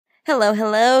Hello,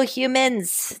 hello,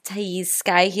 humans. Thais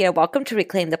Sky here. Welcome to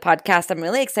Reclaim the Podcast. I'm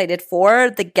really excited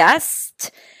for the guest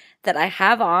that I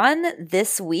have on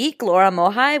this week, Laura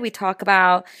Mohai. We talk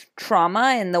about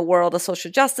trauma in the world of social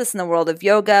justice, in the world of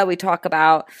yoga. We talk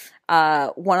about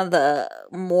one of the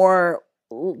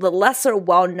lesser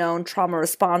well-known trauma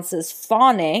responses,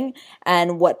 fawning,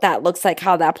 and what that looks like,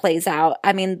 how that plays out.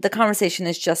 I mean, the conversation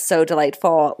is just so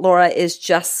delightful. Laura is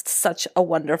just such a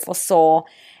wonderful soul.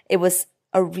 It was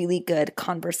a really good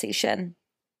conversation.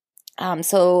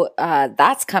 So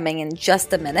that's coming in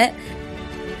just a minute.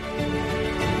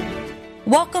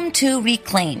 Welcome to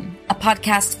Reclaim, a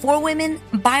podcast for women,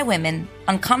 by women,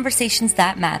 on conversations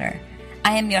that matter.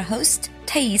 I am your host,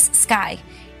 Thais Sky,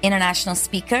 international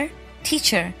speaker,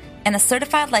 teacher, and a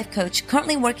certified life coach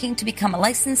currently working to become a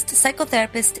licensed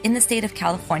psychotherapist in the state of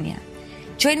California.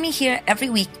 Join me here every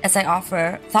week as I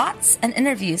offer thoughts and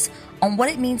interviews on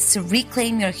what it means to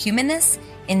reclaim your humanness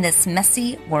in this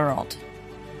messy world.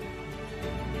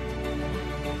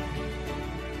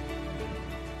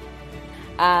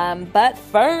 But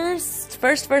first,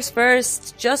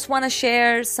 just want to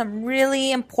share some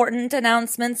really important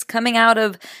announcements coming out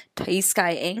of Thais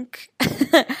Sky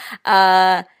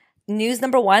Inc. News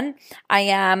number one, I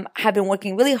have been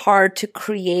working really hard to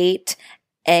create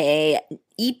a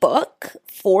ebook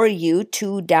for you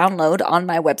to download on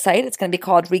my website. It's going to be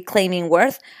called Reclaiming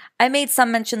Worth. I made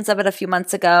some mentions of it a few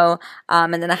months ago,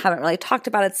 and then I haven't really talked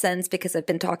about it since because I've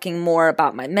been talking more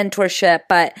about my mentorship,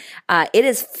 but it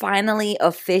is finally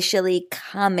officially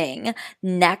coming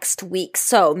next week.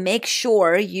 So make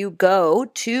sure you go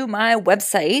to my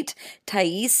website,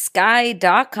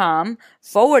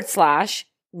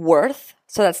 thaissky.com/worth.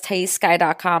 So that's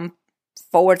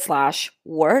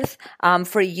thaissky.com/worth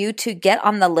for you to get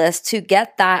on the list, to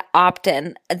get that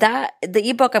opt-in. That the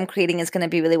ebook I'm creating is going to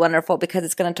be really wonderful because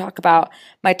it's going to talk about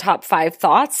my top 5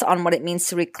 thoughts on what it means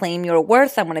to reclaim your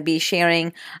worth. I'm going to be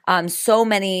sharing so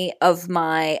many of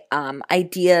my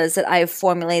ideas that I've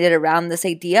formulated around this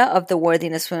idea of the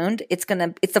worthiness wound. It's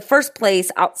the first place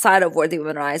outside of Worthy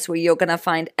Women Rise where you're going to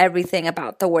find everything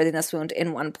about the worthiness wound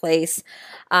in one place.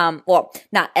 Well,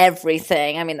 not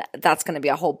everything. I mean, that's going to be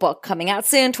a whole book coming out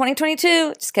soon, 2022.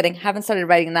 Just kidding. Haven't started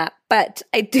writing that, but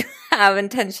I do have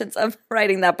intentions of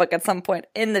writing that book at some point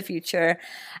in the future.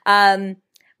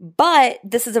 But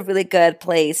this is a really good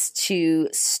place to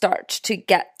start to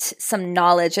get some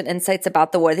knowledge and insights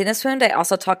about the worthiness wound. I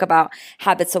also talk about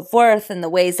habits of worth and the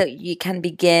ways that you can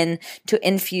begin to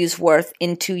infuse worth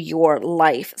into your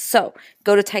life. So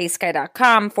go to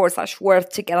thaissky.com/worth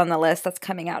to get on the list. That's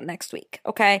coming out next week.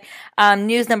 Okay.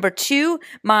 News number 2,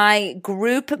 my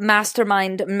group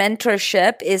mastermind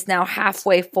mentorship is now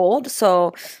halfway full.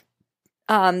 So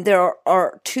there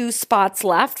are 2 spots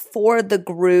left for the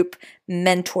group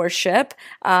mentorship.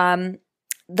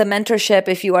 The mentorship,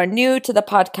 if you are new to the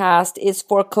podcast, is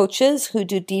for coaches who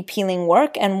do deep healing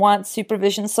work and want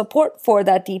supervision support for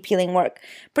that deep healing work,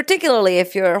 particularly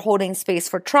if you're holding space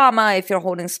for trauma, if you're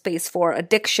holding space for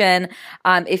addiction,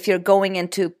 if you're going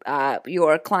into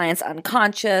your client's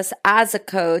unconscious as a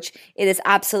coach. It is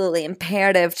absolutely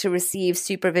imperative to receive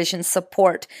supervision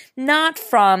support, not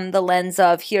from the lens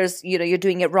of you're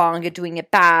doing it wrong, you're doing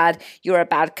it bad, you're a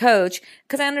bad coach.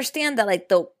 Because I understand that like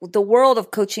the world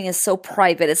of coaching is so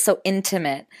private, it's so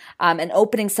intimate, and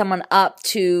opening someone up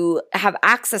to have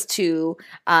access to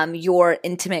your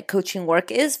intimate coaching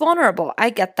work is vulnerable.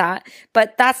 I get that,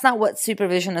 but that's not what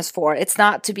supervision is for. It's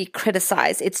not to be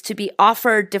criticized. It's to be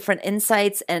offered different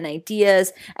insights and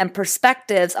ideas and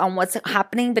perspectives on what's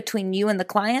happening between you and the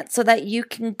client so that you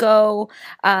can go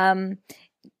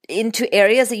into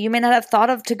areas that you may not have thought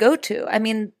of to go to. I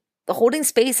mean, holding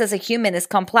space as a human is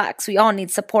complex. We all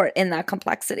need support in that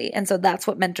complexity. And so that's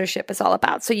what mentorship is all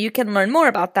about. So you can learn more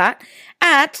about that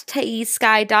at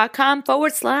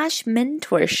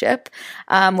thaissky.com/mentorship,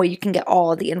 where you can get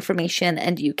all the information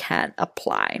and you can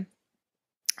apply.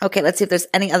 Okay, let's see if there's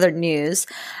any other news.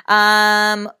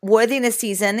 Worthiness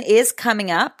season is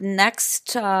coming up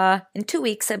next, in 2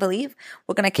 weeks, I believe.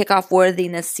 We're going to kick off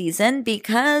worthiness season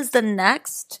because the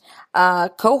next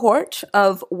cohort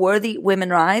of Worthy Women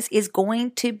Rise is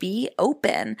going to be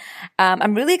open.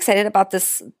 I'm really excited about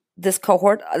this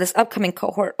upcoming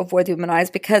cohort of Worthy Women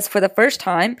Rise, because for the first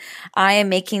time, I am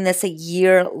making this a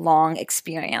year-long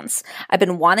experience. I've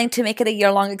been wanting to make it a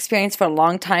year-long experience for a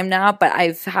long time now, but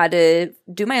I've had to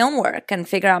do my own work and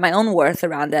figure out my own worth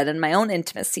around it and my own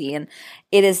intimacy. And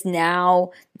it is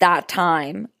now that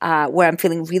time where I'm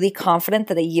feeling really confident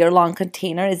that a year-long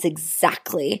container is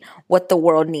exactly what the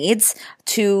world needs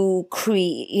to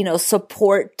create,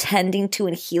 support tending to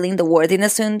and healing the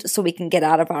worthiness wound so we can get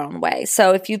out of our own way.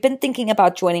 So if you've been been thinking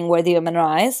about joining Worthy Women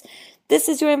Rise, this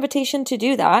is your invitation to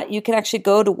do that. You can actually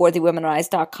go to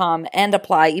worthywomenrise.com and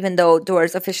apply, even though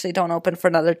doors officially don't open for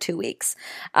another 2 weeks.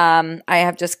 I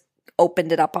have just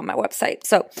opened it up on my website.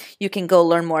 So you can go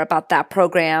learn more about that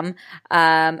program.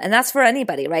 And that's for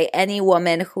anybody, right? Any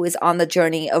woman who is on the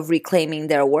journey of reclaiming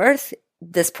their worth,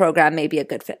 this program may be a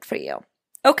good fit for you.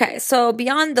 Okay, so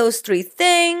beyond those 3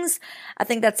 things, I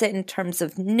think that's it in terms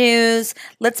of news.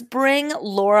 Let's bring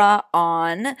Laura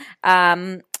on.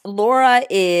 Laura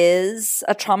is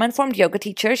a trauma-informed yoga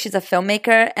teacher. She's a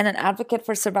filmmaker and an advocate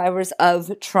for survivors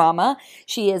of trauma.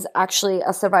 She is actually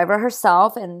a survivor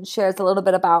herself and shares a little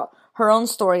bit about her own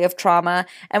story of trauma.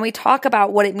 And we talk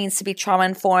about what it means to be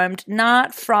trauma-informed,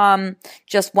 not from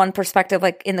just one perspective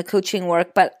like in the coaching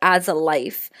work, but as a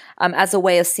life, as a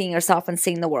way of seeing yourself and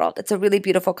seeing the world. It's a really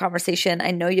beautiful conversation.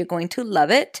 I know you're going to love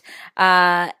it.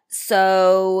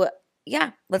 So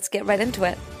yeah, let's get right into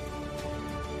it.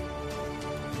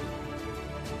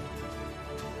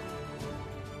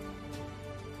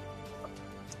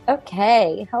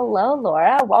 Okay. Hello,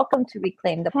 Laura. Welcome to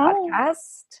Reclaim the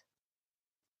Podcast.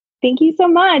 Thank you so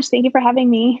much. Thank you for having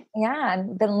me. Yeah,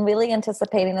 I've been really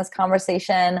anticipating this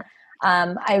conversation.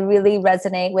 I really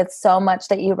resonate with so much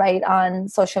that you write on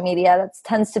social media. That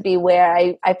tends to be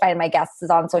where I find my guests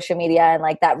is on social media, and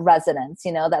like that resonance,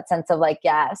 that sense of like,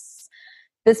 yes,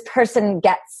 this person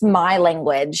gets my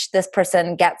language. This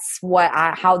person gets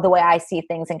how the way I see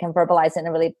things and can verbalize it in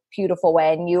a really beautiful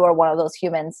way. And you are one of those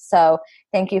humans. So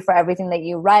thank you for everything that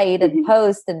you write and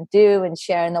post and do and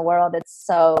share in the world. It's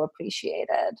so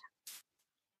appreciated.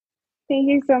 Thank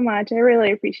you so much. I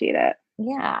really appreciate it.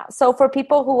 Yeah. So for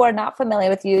people who are not familiar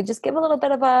with you, just give a little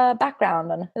bit of a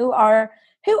background on who are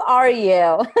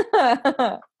you?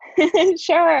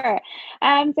 Sure.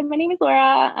 So my name is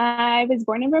Laura. I was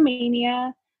born in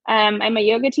Romania. I'm a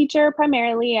yoga teacher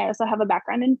primarily. I also have a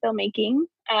background in filmmaking.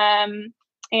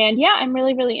 And yeah, I'm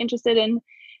really, really interested in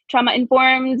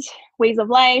trauma-informed ways of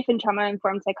life and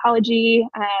trauma-informed psychology,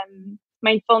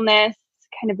 mindfulness,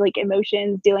 kind of like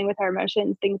emotions, dealing with our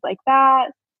emotions, things like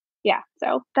that. Yeah,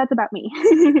 so that's about me.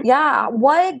 Yeah.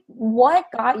 What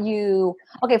got you?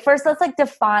 Okay, first let's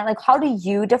define, how do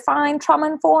you define trauma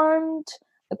informed?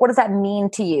 What does that mean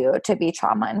to you to be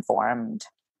trauma informed?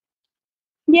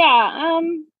 Yeah,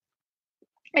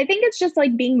 I think it's just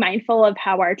like being mindful of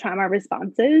how our trauma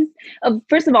responses of,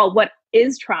 first of all, what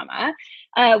is trauma,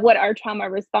 what our trauma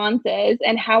response is,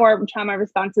 and how our trauma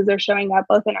responses are showing up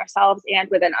both in ourselves and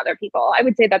within other people. I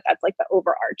would say that that's like the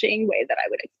overarching way that I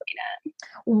would explain it.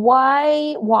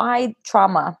 Why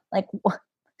trauma?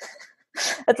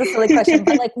 That's a silly question,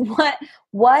 but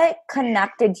what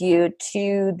connected you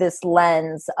to this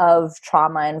lens of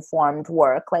trauma informed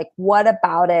work? What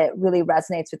about it really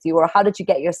resonates with you, or how did you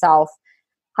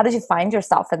find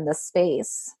yourself in this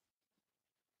space?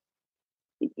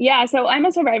 Yeah, so I'm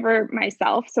a survivor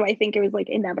myself, so I think it was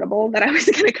inevitable that I was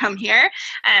going to come here.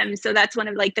 So that's one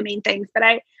of the main things. But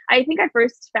I think I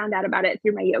first found out about it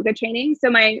through my yoga training.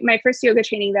 So my first yoga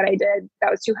training that I did,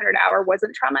 that was 200-hour,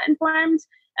 wasn't trauma informed.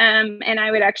 And I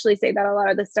would actually say that a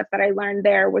lot of the stuff that I learned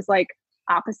there was the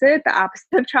opposite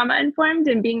of trauma informed.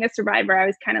 And being a survivor, I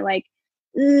was kind of I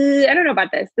don't know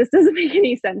about this. This doesn't make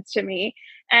any sense to me.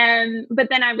 But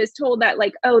then I was told that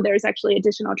there's actually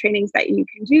additional trainings that you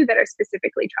can do that are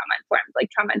specifically trauma informed, like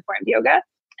trauma informed yoga.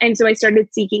 And so I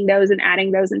started seeking those and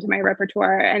adding those into my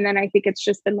repertoire. And then I think it's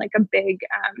just been a big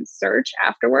search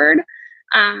afterward.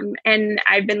 And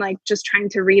I've been just trying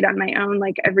to read on my own,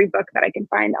 every book that I can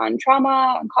find on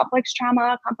trauma, on complex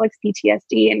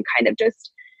PTSD, and kind of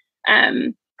just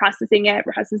processing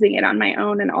it on my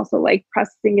own, and also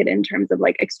processing it in terms of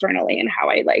externally and how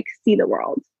I see the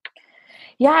world.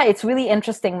 Yeah, it's really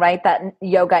interesting, right? That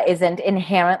yoga isn't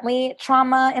inherently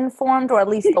trauma informed, or at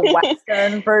least the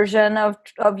Western version of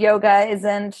yoga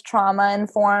isn't trauma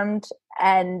informed.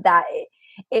 And that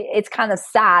it's kind of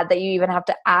sad that you even have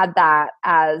to add that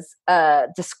as a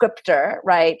descriptor,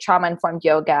 right? Trauma informed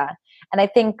yoga. And I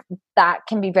think that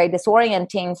can be very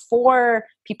disorienting for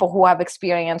people who have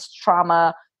experienced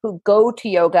trauma, who go to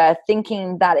yoga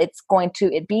thinking that it's going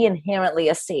to be inherently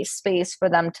a safe space for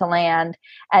them to land,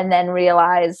 and then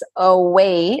realize, oh,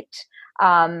 wait,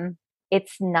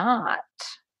 it's not.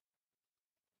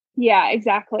 Yeah,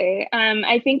 exactly.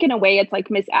 I think in a way it's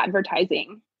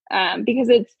misadvertising,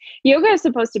 because yoga is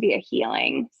supposed to be a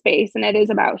healing space, and it is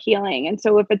about healing. And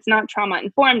so if it's not trauma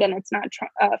informed and it's not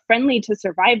friendly to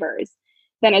survivors,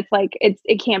 then it's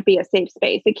it can't be a safe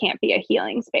space. It can't be a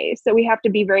healing space. So we have to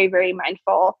be very, very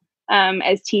mindful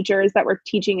as teachers that we're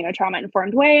teaching in a trauma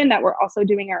informed way, and that we're also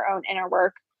doing our own inner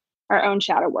work, our own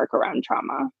shadow work around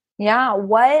trauma. Yeah.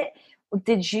 What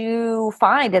did you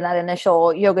find in that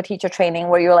initial yoga teacher training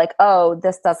where you're like, oh,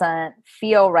 this doesn't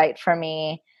feel right for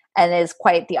me, and is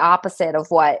quite the opposite of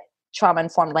what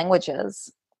trauma-informed language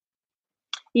is?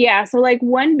 Yeah. So like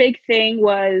one big thing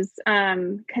was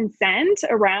consent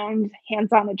around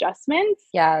hands-on adjustments.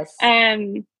 Yes.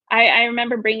 I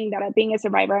remember bringing that up. Being a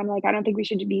survivor, I'm like, I don't think we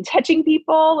should be touching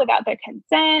people without their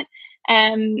consent.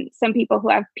 Some people who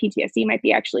have PTSD might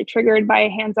be actually triggered by a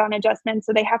hands-on adjustment,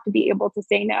 so they have to be able to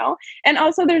say no. And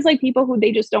also, there's like people who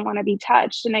they just don't want to be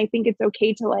touched, and I think it's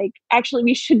okay to like. Actually,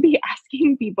 we should be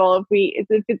asking people if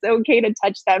it's okay to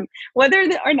touch them, whether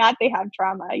or not they have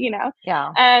trauma. Yeah.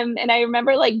 And I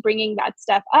remember like bringing that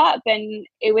stuff up, and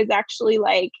it was actually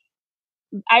like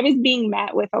I was being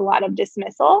met with a lot of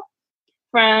dismissal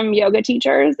from yoga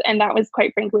teachers. And that was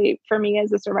quite frankly, for me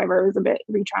as a survivor, it was a bit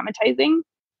re-traumatizing.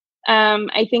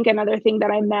 I think another thing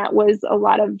that I met was a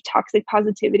lot of toxic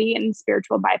positivity and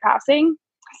spiritual bypassing.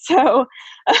 So,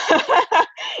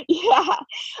 yeah,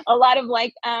 a lot of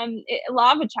like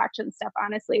law of attraction stuff,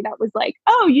 honestly, that was like,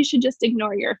 oh, you should just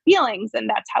ignore your feelings and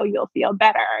that's how you'll feel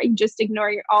better. You just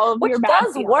ignore all of Which your bad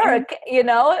does feelings. work,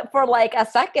 for like a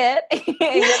second.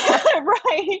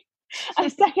 Right. A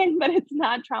second, but it's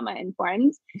not trauma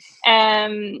informed.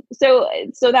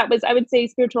 So that was, I would say,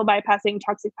 spiritual bypassing,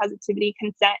 toxic positivity,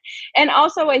 consent. And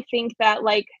also I think that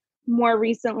like more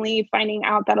recently finding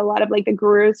out that a lot of like the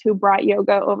gurus who brought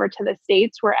yoga over to the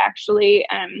States were actually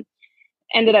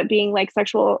ended up being like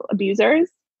sexual abusers.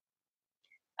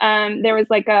 There was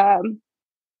like that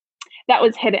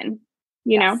was hidden,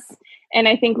 Yes. and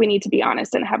I think we need to be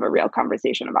honest and have a real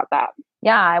conversation about that.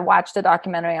 Yeah, I watched a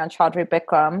documentary on Chaudhry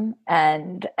Bikram,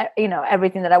 and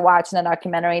everything that I watched in the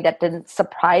documentary, that didn't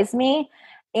surprise me.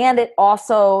 And it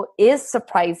also is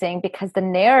surprising because the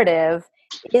narrative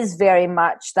is very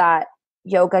much that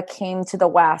yoga came to the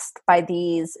West by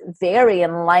these very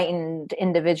enlightened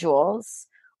individuals,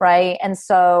 right? And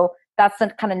so that's the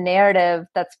kind of narrative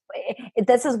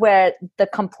this is where the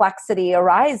complexity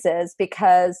arises,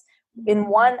 because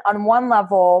on one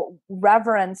level,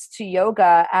 reverence to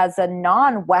yoga as a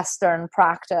non-Western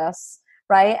practice,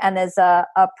 right, and as a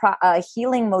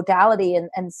healing modality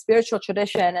and spiritual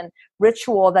tradition and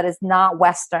ritual that is not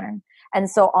Western, and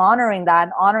so honoring that,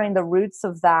 and honoring the roots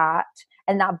of that,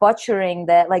 and not butchering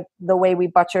that, like the way we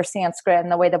butcher Sanskrit and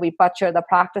the way that we butcher the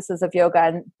practices of yoga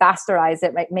and bastardize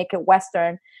it, right, make it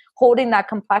Western, holding that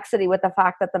complexity with the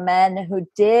fact that the men who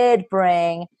did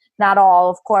bring, not all,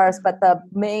 of course, but the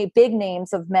big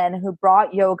names of men who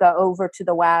brought yoga over to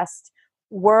the West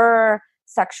were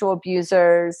sexual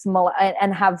abusers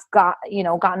and have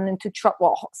gotten into trouble.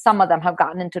 Well, some of them have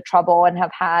gotten into trouble and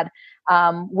have had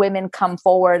women come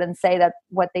forward and say that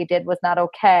what they did was not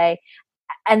okay.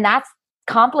 And that's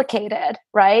complicated,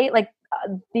 right? Like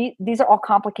these are all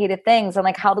complicated things. And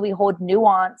like, how do we hold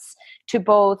nuance to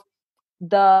both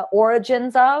the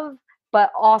origins of,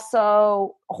 but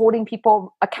also holding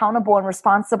people accountable and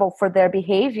responsible for their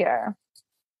behavior?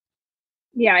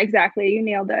 Yeah, exactly. You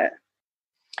nailed it.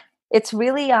 It's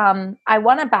really, I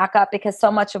want to back up because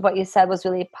so much of what you said was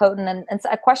really potent. And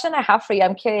a question I have for you,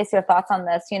 I'm curious your thoughts on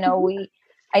this.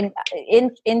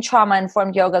 In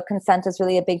trauma-informed yoga, consent is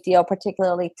really a big deal,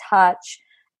 particularly touch.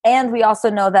 And we also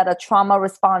know that a trauma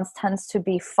response tends to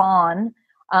be fawn,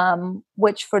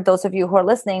 which for those of you who are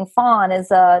listening, fawn is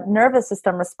a nervous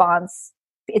system response.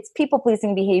 It's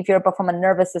people-pleasing behavior, but from a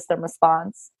nervous system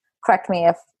response. Correct me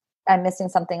if I'm missing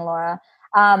something, Laura.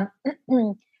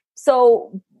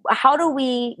 So how do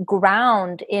we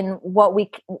ground in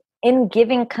in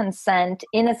giving consent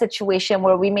in a situation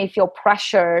where we may feel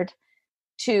pressured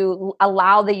to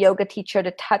allow the yoga teacher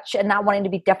to touch and not wanting to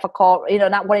be difficult,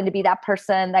 not wanting to be that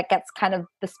person that gets kind of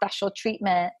the special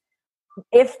treatment,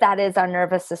 if that is our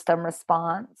nervous system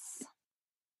response?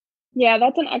 Yeah,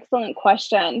 that's an excellent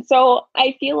question. So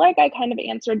I feel like I kind of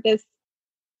answered this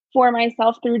for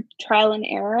myself through trial and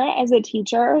error as a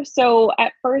teacher. So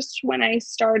at first, when I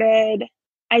started,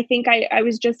 I think I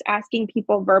was just asking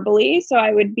people verbally. So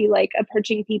I would be like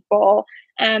approaching people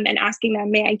and asking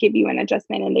them, may I give you an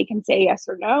adjustment? And they can say yes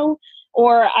or no.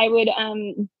 Or I would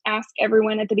ask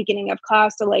everyone at the beginning of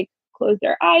class to like close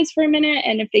their eyes for a minute.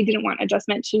 And if they didn't want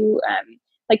adjustment, to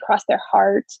like cross their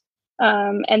heart.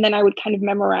 And then I would kind of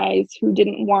memorize who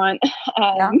didn't want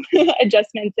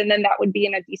adjustments. And then that would be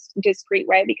in a discreet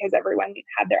way because everyone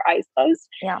had their eyes closed.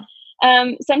 Yeah.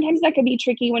 Sometimes that could be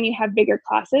tricky when you have bigger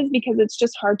classes because it's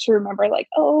just hard to remember like,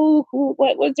 oh,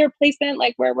 what was their placement?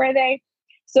 Like, where were they?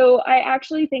 So I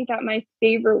actually think that my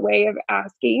favorite way of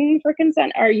asking for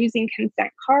consent are using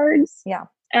consent cards. Yeah.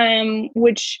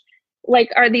 Which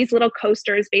like are these little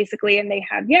coasters basically, and they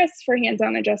have yes for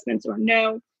hands-on adjustments or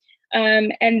no.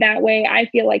 And that way I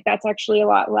feel like that's actually a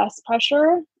lot less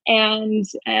pressure. And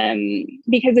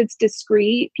because it's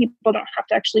discreet, people don't have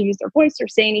to actually use their voice or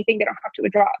say anything. They don't have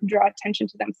to draw attention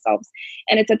to themselves.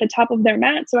 And it's at the top of their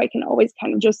mat. So I can always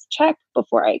kind of just check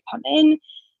before I come in.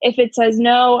 If it says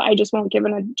no, I just won't give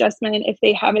an adjustment. If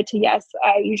they have it to yes,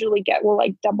 I usually we'll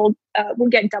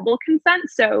get double consent.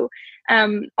 So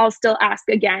I'll still ask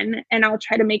again, and I'll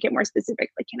try to make it more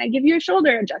specific. Like, can I give you a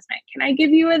shoulder adjustment? Can I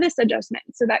give you this adjustment?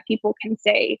 So that people can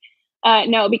say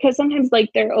no, because sometimes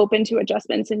like they're open to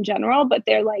adjustments in general, but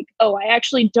they're like, oh, I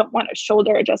actually don't want a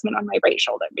shoulder adjustment on my right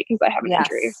shoulder because I have an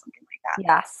injury or something like that.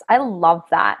 Yes, I love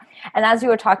that. And as you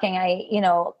were talking,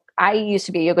 I used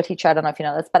to be a yoga teacher. I don't know if you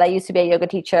know this, but I used to be a yoga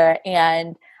teacher,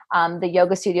 and the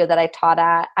yoga studio that I taught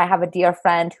at, I have a dear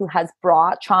friend who has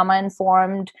brought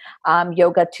trauma-informed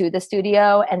yoga to the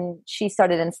studio, and she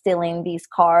started instilling these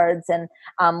cards and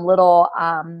little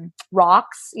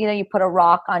rocks. You put a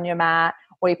rock on your mat,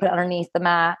 or you put it underneath the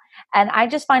mat. And I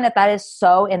just find that is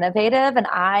so innovative. And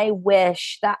I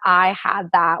wish that I had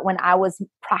that when I was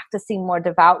practicing more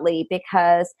devoutly,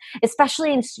 because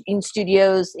especially in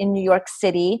studios in New York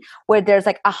City, where there's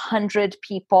like 100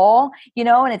 people,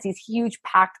 and it's these huge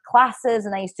packed classes.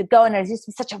 And I used to go, and there used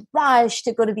to be such a rush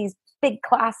to go to these big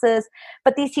classes,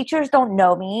 but these teachers don't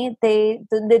know me. They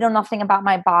know nothing about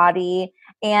my body.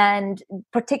 And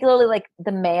particularly like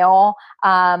the male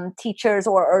teachers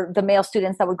or the male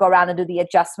students that would go around and do the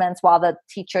adjustments while the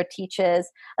teacher teaches.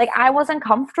 Like, I wasn't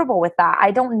comfortable with that. I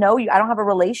don't know you. I don't have a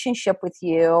relationship with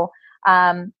you.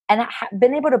 And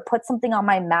been able to put something on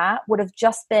my mat would have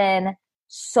just been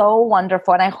so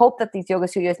wonderful. And I hope that these yoga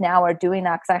studios now are doing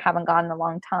that, because I haven't gone in a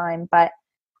long time. But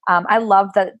I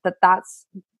love that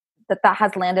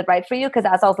has landed right for you, because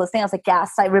as I was listening, I was like,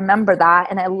 yes, I remember that.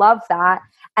 And I love that.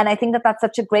 And I think that that's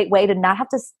such a great way to not have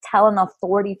to tell an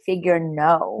authority figure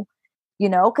no,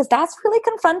 because that's really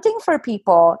confronting for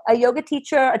people. A yoga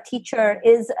teacher, a teacher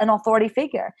is an authority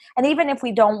figure. And even if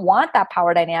we don't want that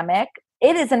power dynamic,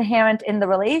 it is inherent in the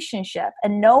relationship.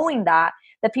 And knowing that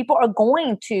people are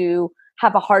going to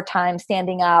have a hard time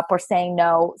standing up or saying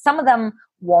no. Some of them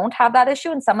won't have that issue,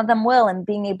 and some of them will. And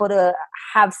being able to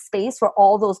have space where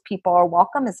all those people are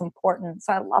welcome is important.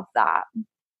 So I love that.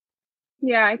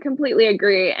 Yeah, I completely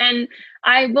agree. And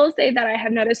I will say that I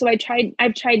have noticed, so I've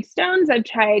tried stones, I've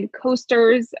tried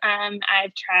coasters,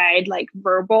 I've tried like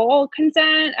verbal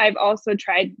consent. I've also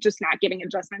tried just not giving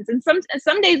adjustments. And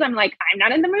some days I'm like, I'm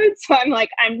not in the mood. So I'm like,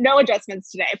 I'm no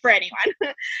adjustments today for anyone,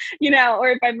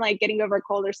 or if I'm like getting over a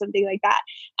cold or something like that.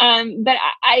 But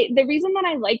the reason that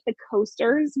I like the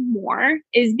coasters more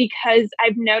is because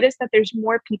I've noticed that there's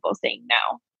more people saying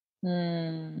no.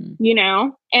 And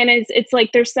it's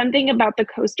like there's something about the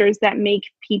coasters that make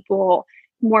people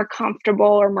more comfortable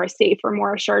or more safe or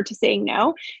more assured to saying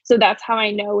no. So that's how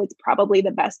I know it's probably the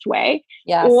best way.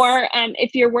 Yes. Or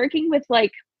if you're working with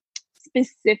like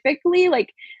specifically,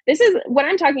 like, this is what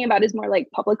I'm talking about is more like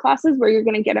public classes where you're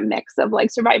going to get a mix of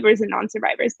like survivors and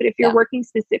non-survivors. But if you're working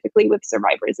specifically with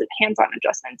survivors, hands-on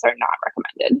adjustments are not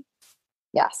recommended.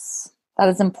 Yes, that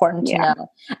is important to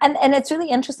know. And it's really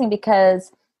interesting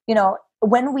because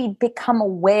when we become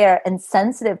aware and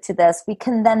sensitive to this, we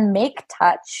can then make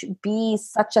touch be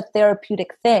such a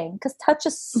therapeutic thing, because touch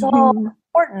is so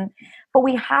important. But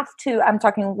we have to, I'm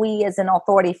talking we as in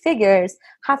authority figures,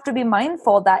 have to be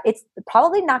mindful that it's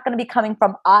probably not going to be coming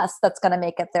from us that's going to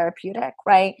make it therapeutic,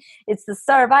 right? It's the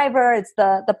survivor, it's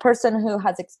the person who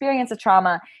has experienced a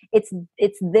trauma. It's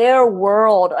their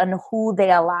world and who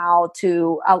they allow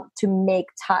to make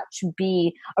touch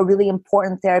be a really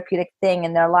important therapeutic thing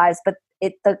in their lives. But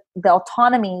the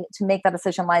autonomy to make that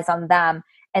decision lies on them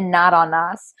and not on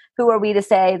us. Who are we to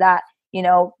say that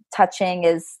touching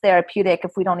is therapeutic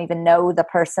if we don't even know the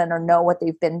person or know what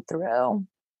they've been through?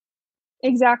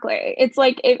 Exactly. It's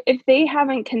like if they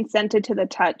haven't consented to the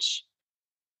touch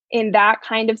in that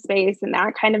kind of space, in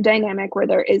that kind of dynamic where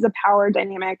there is a power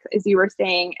dynamic, as you were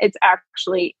saying, it's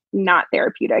actually not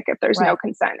therapeutic if there's no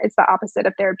consent. It's the opposite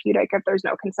of therapeutic if there's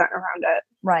no consent around it.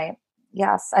 Right.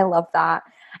 Yes, I love that.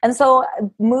 And so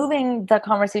moving the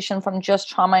conversation from just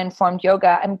trauma-informed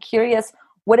yoga, I'm curious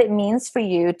what it means for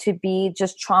you to be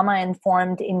just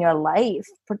trauma-informed in your life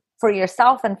for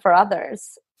yourself and for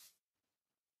others.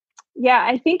 Yeah,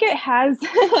 I think it has.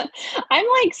 I'm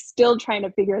like still trying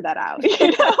to figure that out.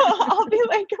 I'll be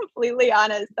like completely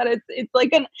honest that it's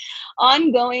like an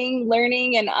ongoing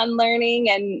learning and unlearning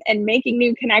and making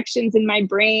new connections in my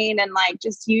brain and like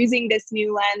just using this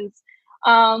new lens.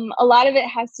 A lot of it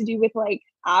has to do with like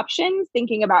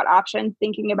thinking about options,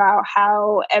 thinking about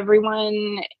how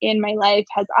everyone in my life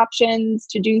has options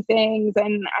to do things,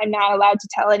 and I'm not allowed to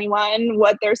tell anyone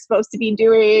what they're supposed to be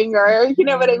doing, or you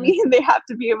know what I mean? They have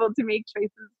to be able to make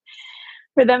choices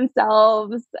for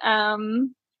themselves.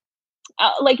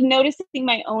 Like noticing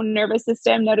my own nervous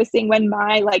system, noticing when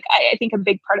I think a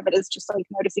big part of it is just like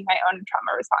noticing my own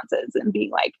trauma responses and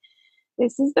being like,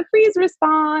 this is the freeze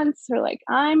response, or like,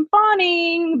 I'm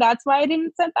fawning, that's why I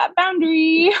didn't set that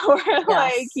boundary, or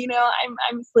like, Yes.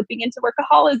 I'm slipping into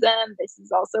workaholism, this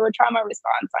is also a trauma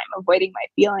response, I'm avoiding my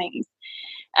feelings.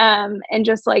 And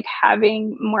just like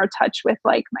having more touch with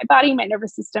like my body, my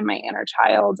nervous system, my inner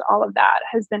child, all of that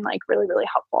has been like really, really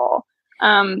helpful.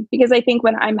 Because I think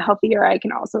when I'm healthier, I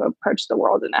can also approach the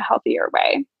world in a healthier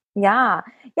way. Yeah.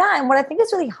 Yeah. And what I think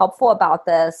is really helpful about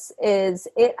this is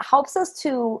it helps us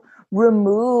to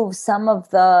remove some of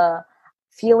the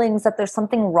feelings that there's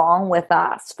something wrong with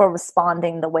us for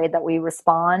responding the way that we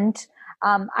respond.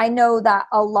 I know that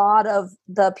a lot of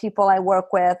the people I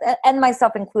work with, and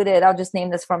myself included, I'll just name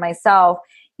this for myself,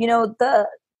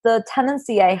 the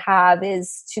tendency I have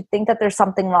is to think that there's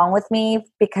something wrong with me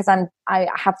because I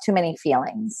have too many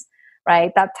feelings,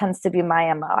 right? That tends to be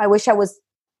my MO. I wish I was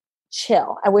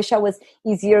chill. I wish I was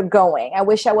easier going. I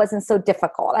wish I wasn't so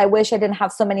difficult. I wish I didn't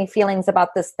have so many feelings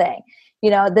about this thing.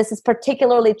 This is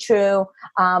particularly true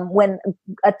when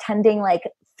attending like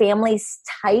family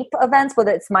type events,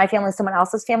 whether it's my family or someone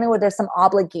else's family, where there's some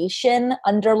obligation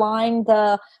underlying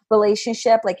the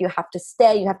relationship. Like you have to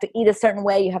stay, you have to eat a certain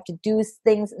way, you have to do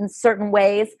things in certain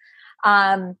ways.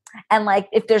 And like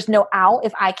if there's no out,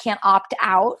 if I can't opt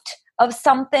out of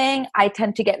something, I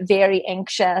tend to get very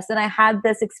anxious. And I had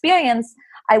this experience.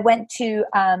 I went to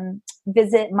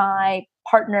visit my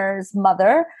partner's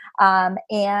mother,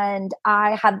 and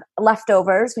I had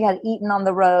leftovers. We had eaten on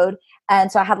the road.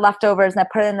 And so I had leftovers and I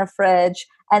put it in the fridge.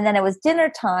 And then it was dinner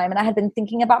time. And I had been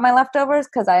thinking about my leftovers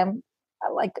because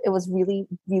it was really,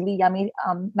 really yummy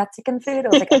Mexican food.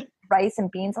 It was like rice and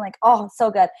beans. I'm like, oh,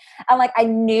 so good. And like I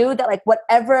knew that like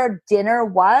whatever dinner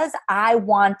was, I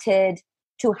wanted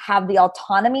to have the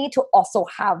autonomy to also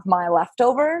have my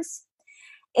leftovers.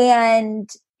 And,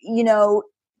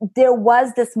 there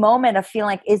was this moment of feeling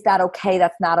like, is that okay?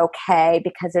 That's not okay,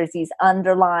 because there's these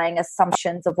underlying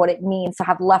assumptions of what it means to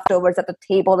have leftovers at the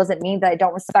table. Doesn't mean that I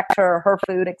don't respect her or her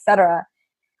food, etc.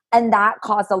 And that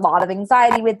caused a lot of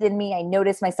anxiety within me. I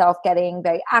noticed myself getting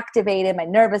very activated. My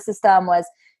nervous system was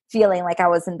feeling like I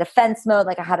was in defense mode,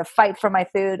 like I had to fight for my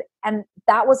food. And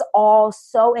that was all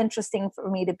so interesting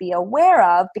for me to be aware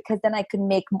of, because then I could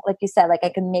make, like you said, like I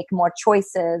could make more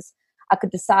choices. I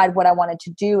could decide what I wanted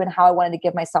to do and how I wanted to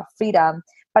give myself freedom.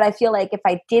 But I feel like if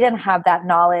I didn't have that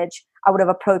knowledge, I would have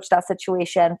approached that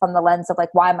situation from the lens of like,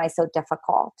 why am I so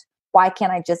difficult? Why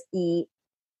can't I just eat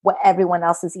what everyone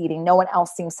else is eating? No one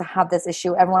else seems to have this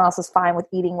issue. Everyone else is fine with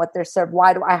eating what they're served.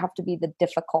 Why do I have to be the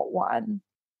difficult one?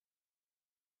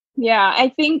 Yeah, I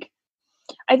think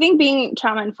being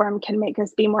trauma informed can make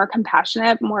us be more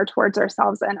compassionate, more towards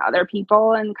ourselves and other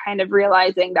people, and kind of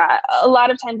realizing that a lot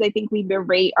of times I think we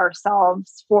berate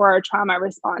ourselves for our trauma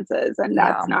responses, and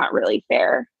that's not really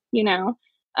fair,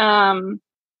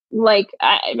 Like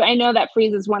I know that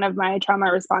freeze is one of my trauma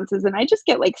responses, and I just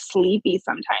get like sleepy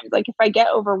sometimes. Like if I get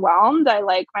overwhelmed,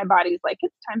 my body's like,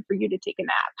 it's time for you to take a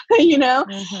nap,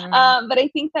 Mm-hmm. But I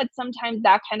think that sometimes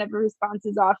that kind of a response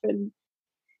is often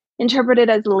interpreted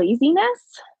as laziness,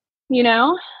 you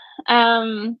know?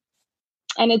 Um,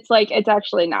 and it's like, it's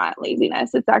actually not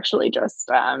laziness. It's actually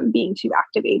just being too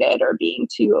activated or being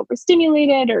too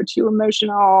overstimulated or too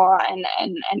emotional, and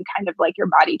kind of like your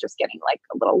body just getting like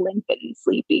a little limp and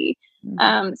sleepy.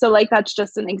 So like, that's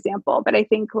just an example. But I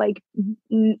think like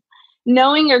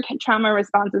knowing your trauma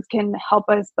responses can help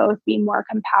us both be more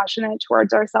compassionate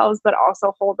towards ourselves, but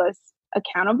also hold us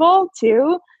accountable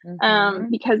too.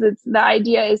 Because the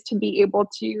idea is to be able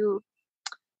to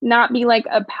not be like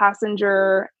a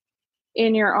passenger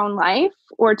in your own life,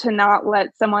 or to not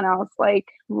let someone else like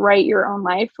write your own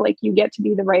life. Like you get to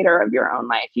be the writer of your own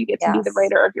life. You get to be the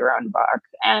writer of your own book.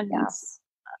 And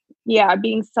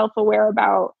being self-aware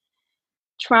about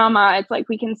trauma, it's like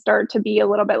we can start to be a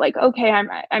little bit like, okay,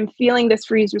 I'm feeling this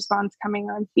freeze response coming,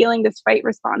 or I'm feeling this fight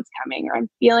response coming, or I'm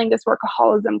feeling this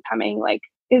workaholism coming. Like,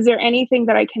 is there anything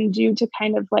that I can do to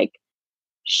kind of like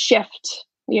shift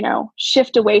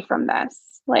away from this?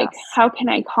 Like, how can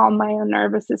I calm my own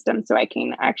nervous system so I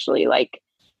can actually like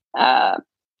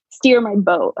steer my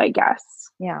boat, I guess.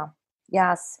 Yeah.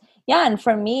 Yes. Yeah. And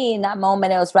for me in that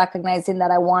moment, it was recognizing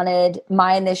that I wanted,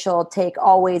 my initial take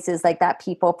always is like that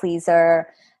people pleaser,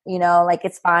 like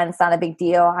it's fine. It's not a big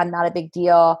deal. I'm not a big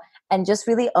deal. and just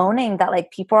really owning that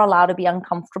like people are allowed to be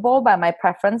uncomfortable by my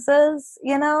preferences,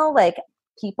 like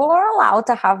people are allowed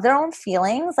to have their own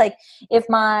feelings. Like if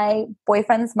my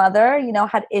boyfriend's mother,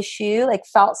 had issue, like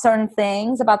felt certain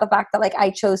things about the fact that like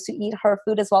I chose to eat her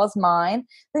food as well as mine,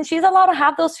 then she's allowed to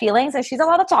have those feelings and she's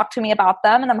allowed to talk to me about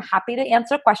them. And I'm happy to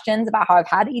answer questions about how I've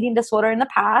had eating disorder in the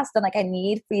past and like I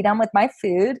need freedom with my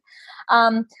food.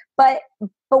 But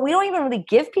we don't even really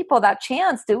give people that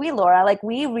chance, do we, Laura? Like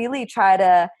we really try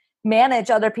to manage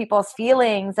other people's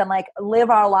feelings and like live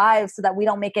our lives so that we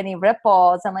don't make any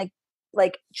ripples, and like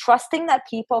trusting that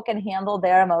people can handle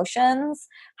their emotions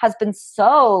has been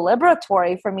so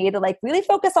liberatory for me to like really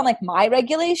focus on like my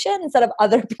regulation instead of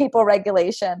other people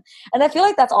regulation. And I feel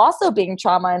like that's also being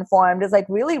trauma informed, is like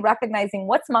really recognizing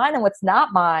what's mine and what's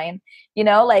not mine,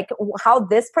 like how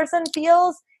this person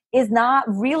feels is not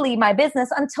really my business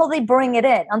until they bring it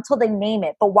in, until they name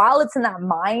it. But while it's in that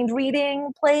mind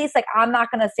reading place, like I'm not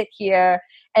going to sit here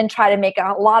and try to make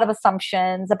a lot of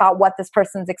assumptions about what this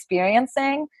person's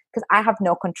experiencing, because I have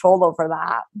no control over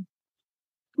that.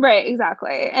 Right,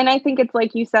 exactly. And I think it's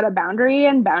like you set a boundary,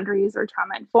 and boundaries are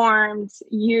trauma informed.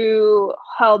 You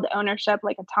held ownership,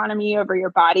 like autonomy over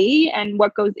your body and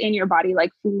what goes in your body,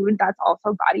 like food, that's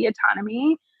also body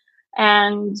autonomy.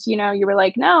 And, you were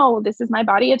like, no, this is my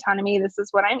body autonomy. This is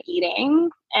what I'm eating.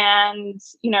 And,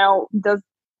 does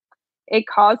it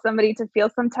cause somebody to feel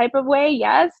some type of way?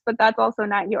 Yes, but that's also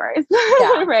not yours.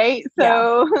 Yeah. Right.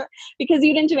 So because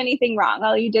you didn't do anything wrong,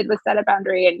 all you did was set a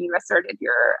boundary and you asserted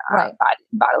your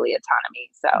bodily autonomy.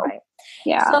 So,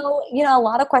 yeah. So, a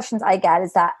lot of questions I get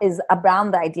is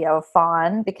around the idea of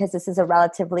fawn, because this is a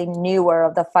relatively newer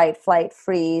of the fight, flight,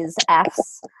 freeze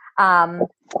F's.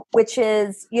 Which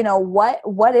is,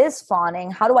 what is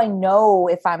fawning? How do I know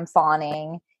if I'm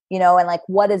fawning? And like,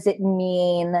 what does it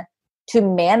mean to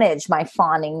manage my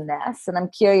fawningness? And I'm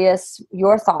curious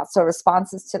your thoughts or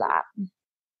responses to that.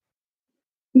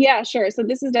 Yeah, sure. So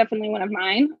this is definitely one of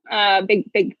mine.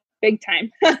 Big time.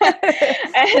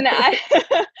 And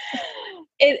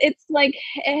it's like,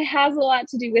 it has a lot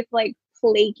to do with like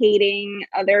placating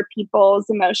other people's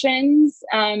emotions,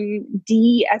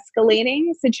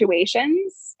 de-escalating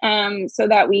situations, so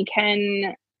that we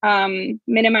can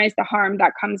minimize the harm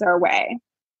that comes our way.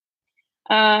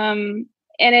 And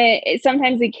it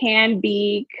sometimes it can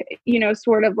be,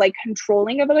 sort of like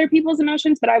controlling of other people's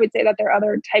emotions, but I would say that there are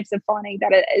other types of fawning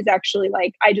that it is actually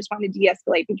like, I just want to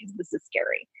de-escalate because this is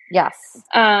scary. Yes.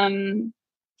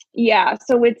 Yeah.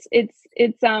 So it's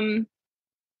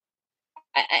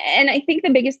and I think the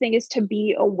biggest thing is to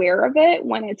be aware of it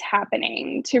when it's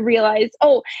happening, to realize,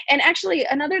 and actually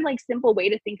another like simple way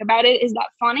to think about it is that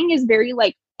fawning is very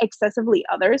like excessively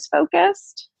others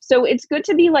focused. So it's good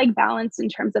to be like balanced in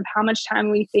terms of how much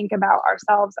time we think about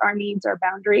ourselves, our needs, our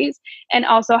boundaries, and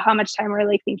also how much time we're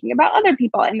like thinking about other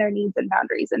people and their needs and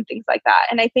boundaries and things like that.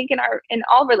 And I think in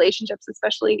all relationships,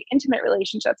 especially intimate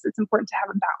relationships, it's important to have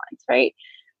a balance, right?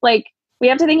 Like, we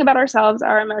have to think about ourselves,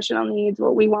 our emotional needs,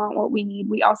 what we want, what we need.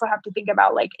 We also have to think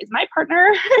about like, is my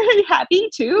partner happy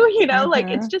too? Like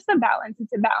it's just a balance.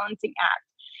 It's a balancing act.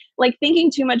 Like thinking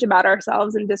too much about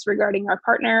ourselves and disregarding our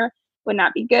partner would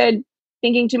not be good.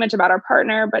 Thinking too much about our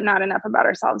partner, but not enough about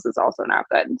ourselves is also not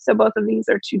good. So both of these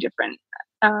are two different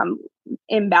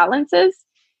imbalances.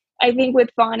 I think with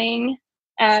fawning,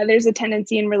 there's a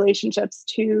tendency in relationships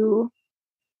to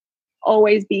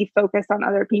always be focused on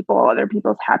other people, other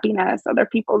people's happiness, other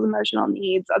people's emotional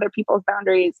needs, other people's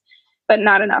boundaries, but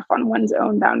not enough on one's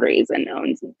own boundaries and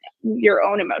your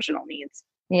own emotional needs.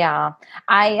 Yeah.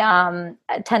 I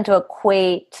tend to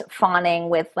equate fawning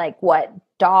with like what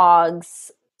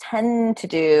dogs tend to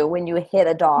do when you hit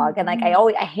a dog. And like,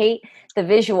 I hate the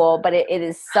visual, but it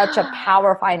is such a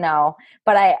powerful, I know,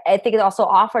 but I think it also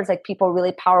offers like people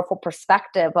really powerful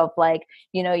perspective of like,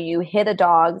 you hit a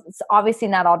dog. It's obviously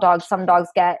not all dogs. Some dogs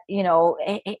get,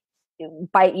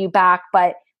 bite you back,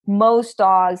 but most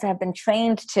dogs have been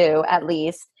trained to at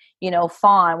least,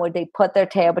 fawn, where they put their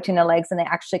tail between their legs and they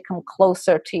actually come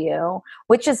closer to you,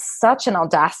 which is such an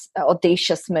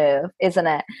audacious move, isn't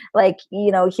it? Like,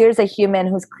 here's a human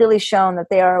who's clearly shown that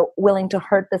they are willing to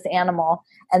hurt this animal,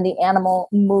 and the animal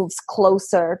moves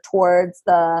closer towards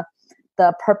the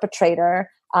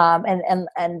perpetrator. And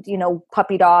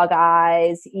puppy dog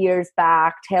eyes, ears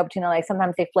back, tail between their legs.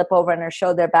 Sometimes they flip over and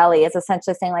show their belly. It's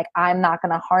essentially saying like, I'm not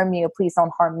going to harm you. Please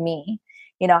don't harm me.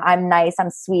 I'm nice, I'm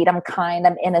sweet, I'm kind,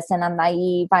 I'm innocent, I'm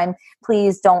naive,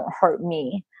 please don't hurt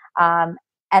me. And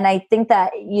I think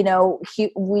that,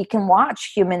 we can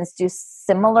watch humans do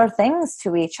similar things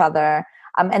to each other.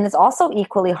 And it's also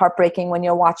equally heartbreaking when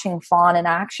you're watching fawn in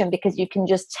action, because you can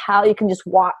just tell, you can just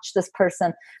watch this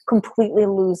person completely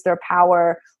lose their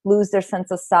power, lose their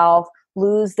sense of self,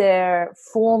 lose their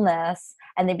fullness,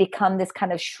 and they become this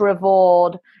kind of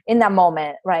shriveled in that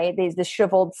moment, right? There's this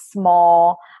shriveled,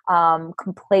 small,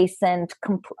 complacent,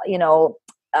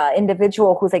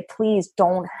 individual who's like, please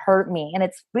don't hurt me. And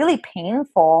it's really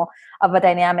painful of a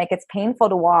dynamic. It's painful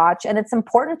to watch. And it's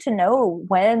important to know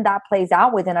when that plays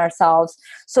out within ourselves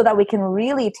so that we can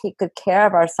really take good care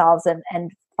of ourselves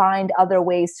and find other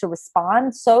ways to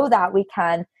respond so that we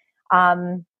can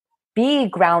be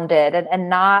grounded and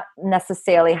not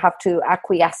necessarily have to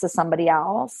acquiesce to somebody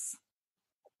else.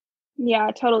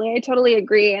 Yeah, totally. I totally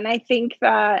agree. And I think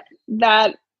that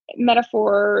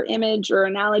metaphor, image, or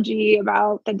analogy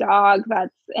about the dog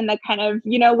that's in the kind of,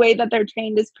 way that they're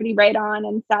trained is pretty right on.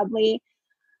 And sadly,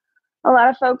 a lot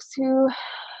of folks who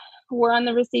were on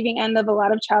the receiving end of a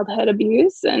lot of childhood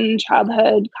abuse and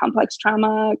childhood complex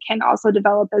trauma can also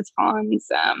develop as fawns.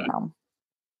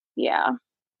 Yeah.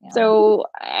 So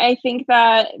I think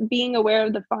that being aware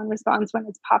of the fawn response when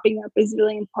it's popping up is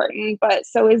really important, but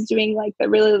so is doing like the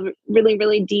really, really,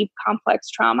 really deep, complex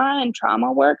trauma and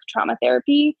trauma work, trauma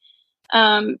therapy.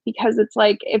 Because it's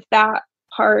like, if that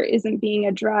part isn't being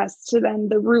addressed, then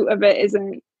the root of it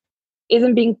isn't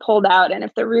being pulled out. And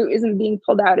if the root isn't being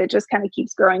pulled out, it just kind of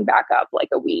keeps growing back up like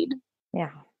a weed.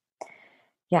 Yeah.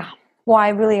 Yeah. Well, I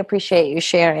really appreciate you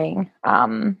sharing,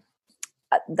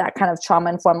 that kind of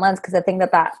trauma-informed lens, because I think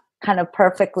that kind of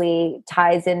perfectly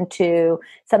ties into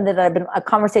something that a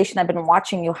conversation I've been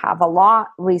watching you have a lot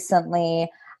recently.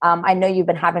 I know you've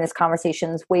been having these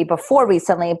conversations way before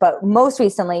recently, but most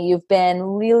recently you've been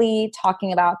really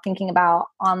thinking about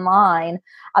online,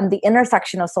 the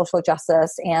intersection of social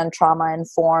justice and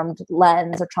trauma-informed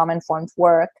lens or trauma-informed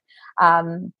work.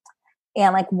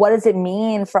 And like, what does it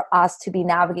mean for us to be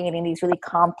navigating these really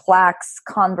complex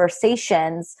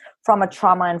conversations from a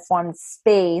trauma-informed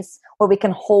space where we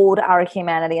can hold our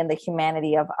humanity and the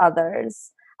humanity of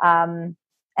others?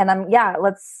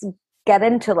 Let's get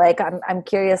into I'm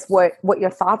curious what your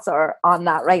thoughts are on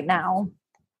that right now.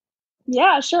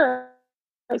 Yeah, sure.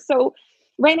 So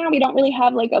right now we don't really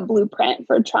have like a blueprint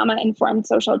for trauma-informed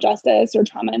social justice or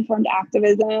trauma-informed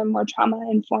activism or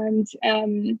trauma-informed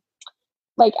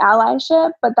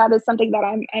allyship, but that is something that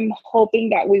I'm hoping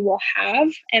that we will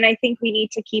have. And I think we need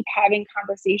to keep having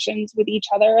conversations with each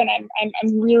other. And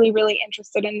I'm really, really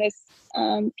interested in this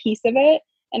piece of it.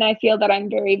 And I feel that I'm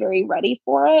very, very ready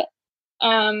for it.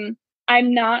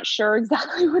 I'm not sure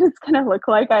exactly what it's going to look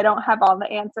like. I don't have all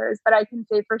the answers, but I can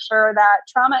say for sure that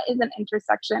trauma is an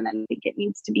intersection, and I think it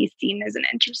needs to be seen as an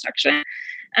intersection,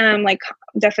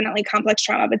 definitely complex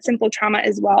trauma, but simple trauma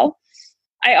as well.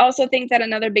 I also think that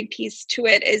another big piece to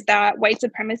it is that white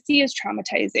supremacy is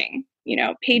traumatizing.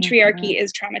 Patriarchy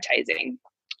is traumatizing.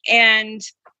 And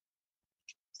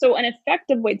so an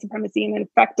effective white supremacy and an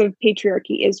effective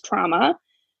patriarchy is trauma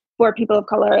for people of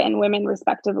color and women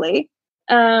respectively.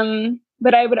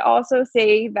 But I would also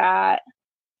say that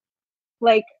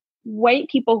white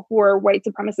people who are white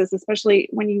supremacists, especially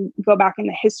when you go back in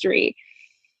the history,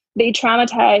 they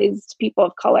traumatized people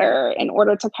of color in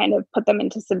order to kind of put them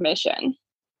into submission.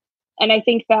 And I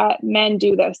think that men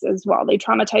do this as well. They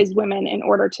traumatize women in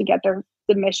order to get their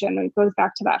submission. And it goes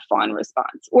back to that fawn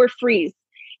response or freeze,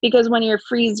 because when you're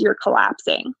freeze, you're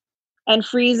collapsing. And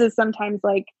freeze is sometimes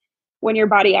like when your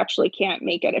body actually can't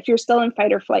make it. If you're still in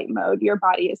fight or flight mode, your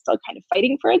body is still kind of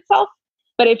fighting for itself.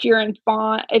 But if you're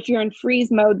in freeze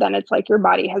mode, then it's like your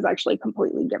body has actually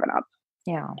completely given up.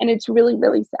 Yeah. And it's really,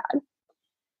 really sad.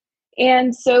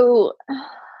 And so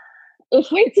if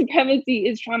white supremacy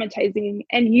is traumatizing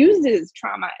and uses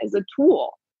trauma as a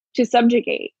tool to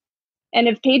subjugate, and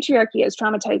if patriarchy is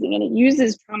traumatizing and it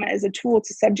uses trauma as a tool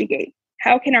to subjugate,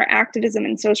 how can our activism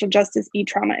and social justice be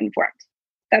trauma-informed?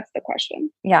 That's the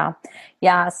question. Yeah.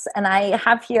 Yes. And I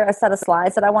have here a set of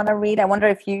slides that I want to read. I wonder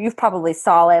if you've probably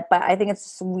saw it, but I think it's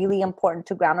just really important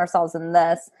to ground ourselves in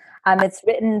this. It's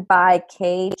written by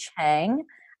Kay Chang.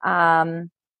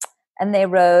 And they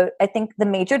wrote, I think the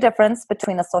major difference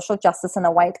between a social justice and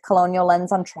a white colonial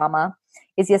lens on trauma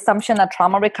is the assumption that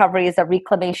trauma recovery is a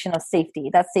reclamation of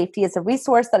safety. That safety is a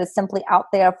resource that is simply out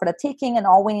there for the taking, and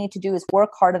all we need to do is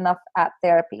work hard enough at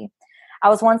therapy. I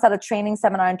was once at a training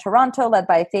seminar in Toronto led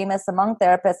by a famous among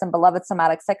therapists and beloved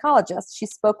somatic psychologist. She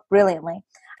spoke brilliantly.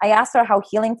 I asked her how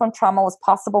healing from trauma was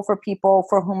possible for people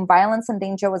for whom violence and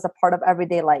danger was a part of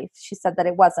everyday life. She said that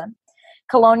it wasn't.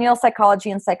 Colonial psychology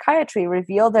and psychiatry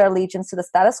reveal their allegiance to the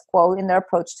status quo in their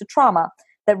approach to trauma.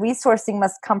 that resourcing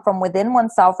must come from within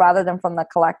oneself rather than from the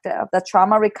collective. That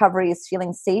trauma recovery is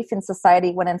feeling safe in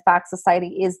society when in fact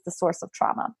society is the source of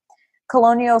trauma.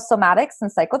 Colonial somatics and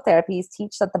psychotherapies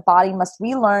teach that the body must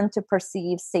relearn to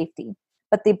perceive safety,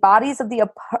 but the bodies of the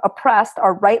oppressed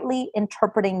are rightly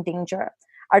interpreting danger.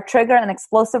 Our trigger and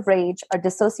explosive rage, our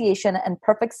dissociation and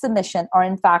perfect submission are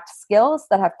in fact skills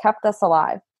that have kept us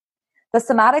alive. The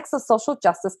somatics of social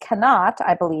justice cannot,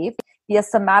 I believe, be a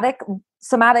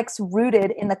somatics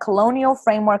rooted in the colonial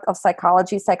framework of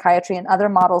psychology, psychiatry, and other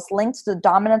models linked to the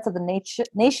dominance of the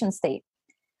nation state.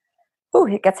 Ooh,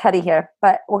 it gets heady here,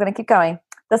 but we're going to keep going.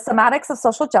 The somatics of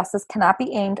social justice cannot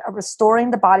be aimed at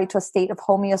restoring the body to a state of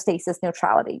homeostasis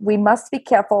neutrality. We must be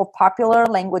careful of popular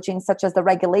languaging such as the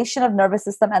regulation of nervous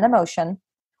system and emotion,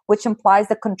 which implies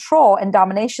the control and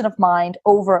domination of mind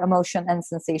over emotion and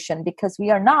sensation, because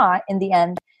we are not, in the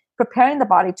end, preparing the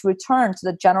body to return to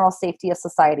the general safety of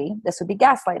society. This would be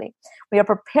gaslighting. We are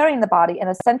preparing the body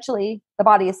essentially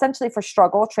for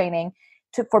struggle training,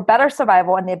 for better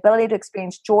survival and the ability to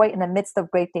experience joy in the midst of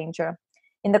great danger.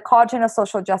 In the cauldron of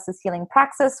social justice healing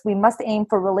praxis, we must aim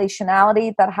for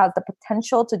relationality that has the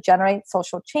potential to generate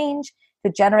social change,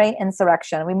 to generate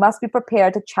insurrection. We must be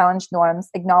prepared to challenge norms,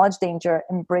 acknowledge danger,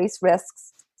 embrace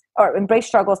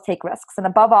struggles, take risks. And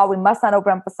above all, we must not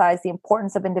overemphasize the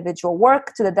importance of individual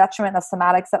work to the detriment of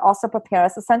somatics that also prepare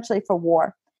us essentially for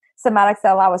war. Somatics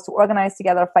that allow us to organize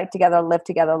together, fight together, live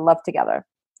together, love together.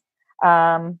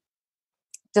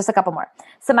 Just a couple more.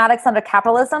 Somatics under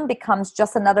capitalism becomes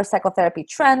just another psychotherapy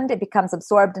trend. It becomes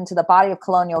absorbed into the body of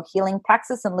colonial healing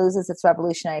praxis and loses its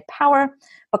revolutionary power.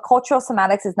 But cultural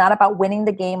somatics is not about winning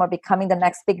the game or becoming the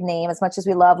next big name, as much as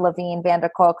we love Levine, Van der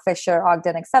Kolk, Fisher,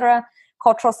 Ogden, etc.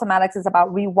 Cultural somatics is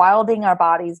about rewilding our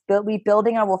bodies,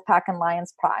 rebuilding our wolfpack and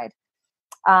lion's pride.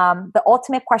 The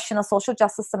ultimate question of social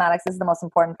justice somatics is the most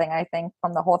important thing, I think,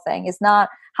 from the whole thing, is not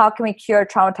how can we cure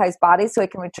traumatized bodies so it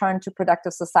can return to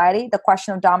productive society, the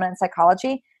question of dominant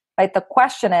psychology, right? The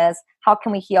question is, how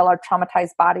can we heal our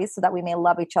traumatized bodies so that we may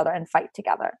love each other and fight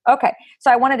together? Okay,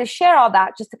 so I wanted to share all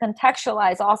that just to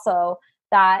contextualize also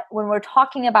that when we're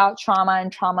talking about trauma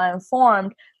and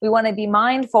trauma-informed, we want to be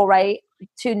mindful, right,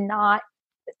 to not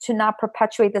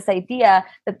perpetuate this idea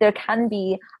that there can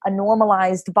be a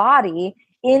normalized body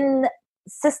in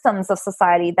systems of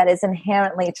society that is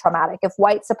inherently traumatic. If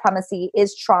white supremacy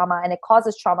is trauma and it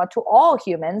causes trauma to all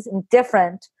humans in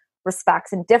different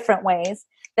respects, in different ways,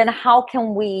 then how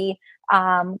can we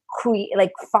find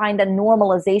a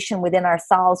normalization within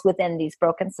ourselves within these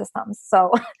broken systems?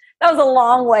 So that was a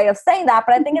long way of saying that,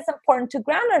 but I think it's important to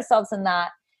ground ourselves in that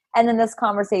and in this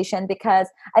conversation, because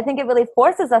I think it really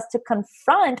forces us to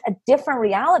confront a different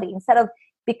reality instead of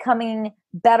becoming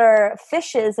better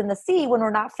fishes in the sea when we're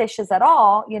not fishes at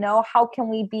all. You know, how can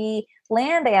we be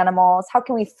land animals? How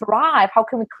can we thrive? How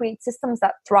can we create systems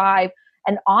that thrive,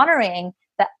 and honoring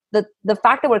that the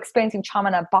fact that we're experiencing trauma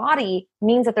in our body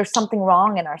means that there's something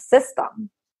wrong in our system.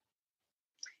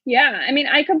 Yeah, I mean,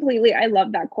 I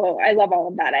love that quote. I love all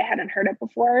of that. I hadn't heard it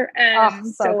before.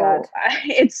 So good.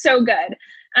 It's so good.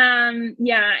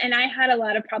 Yeah. And I had a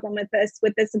lot of problem with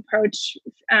this approach,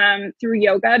 through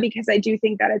yoga, because I do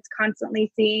think that it's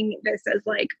constantly seeing this as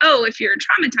like, oh, if you're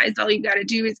traumatized, all you got to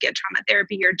do is get trauma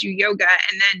therapy or do yoga.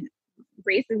 And then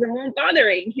racism won't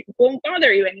bother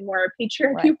you anymore.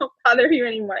 Patriarchy won't bother you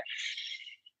anymore.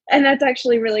 And that's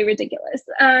actually really ridiculous.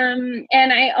 And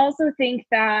I also think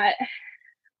that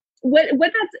what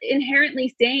that's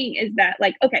inherently saying is that,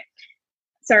 like, okay,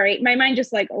 sorry, my mind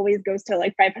just like always goes to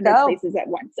like 500 places at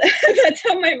once. That's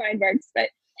how my mind works. But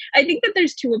I think that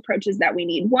there's two approaches that we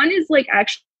need. One is like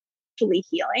actually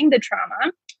healing the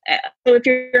trauma. So if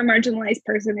you're a marginalized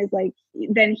person, is like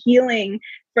then healing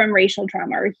from racial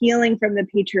trauma, or healing from the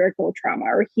patriarchal trauma,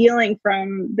 or healing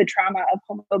from the trauma of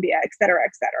homophobia, et cetera,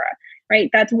 right?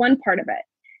 That's one part of it.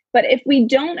 But if we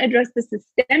don't address the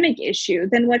systemic issue,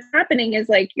 then what's happening is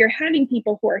like you're having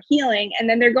people who are healing and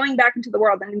then they're going back into the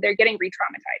world and they're getting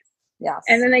re-traumatized. Yes.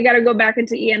 And then they got to go back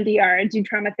into EMDR and do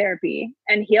trauma therapy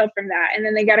and heal from that. And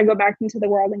then they got to go back into the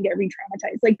world and get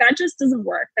re-traumatized. Like that just doesn't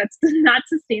work. That's not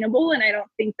sustainable. And I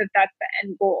don't think that that's the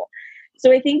end goal.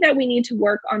 So I think that we need to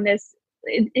work on this.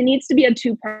 It needs to be a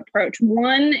two-part approach.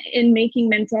 One, in making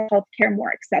mental health care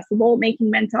more accessible,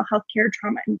 making mental health care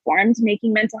trauma-informed,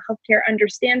 making mental health care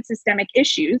understand systemic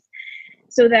issues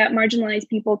so that marginalized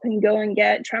people can go and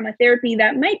get trauma therapy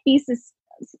that might be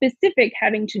specific,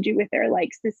 having to do with their like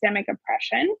systemic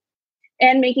oppression,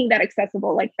 and making that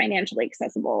accessible, like financially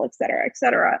accessible, et cetera, et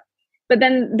cetera. But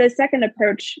then the second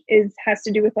approach has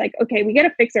to do with like, okay, we got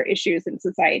to fix our issues in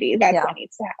society. That's what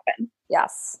needs to happen.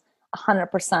 Yes,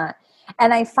 100%.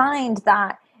 And I find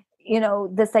that,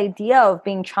 this idea of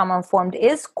being trauma informed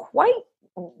is quite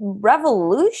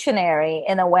revolutionary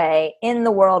in a way in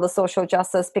the world of social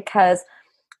justice, because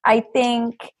I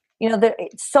think, there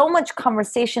so much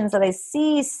conversations that I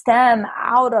see stem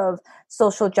out of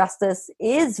social justice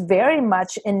is very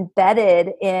much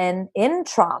embedded in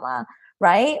trauma,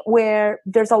 right? Where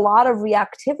there's a lot of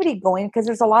reactivity going because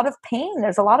there's a lot of pain,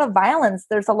 there's a lot of violence,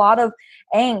 there's a lot of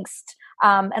angst.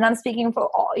 And I'm speaking for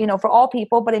all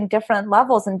people, but in different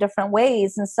levels, in different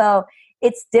ways. And so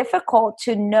it's difficult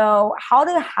to know how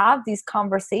to have these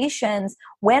conversations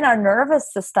when our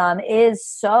nervous system is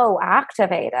so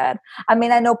activated. I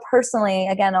mean, I know personally,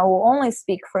 again, I will only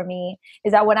speak for me,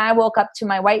 is that when I woke up to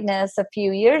my whiteness a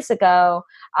few years ago,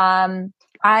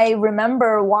 I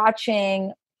remember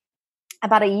watching,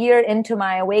 about a year into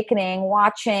my awakening,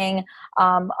 watching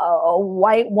a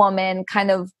white woman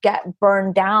kind of get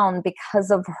burned down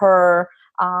because of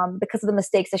because of the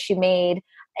mistakes that she made.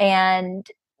 And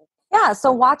yeah,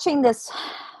 so watching this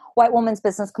white woman's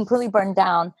business completely burned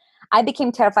down, I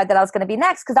became terrified that I was going to be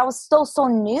next, because I was still so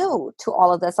new to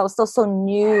all of this. I was still so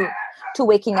new to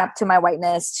waking up to my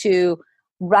whiteness, to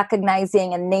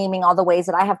recognizing and naming all the ways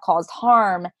that I have caused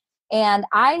harm. And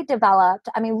I developed,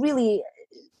 really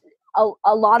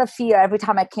a lot of fear every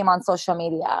time I came on social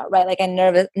media, right? Like I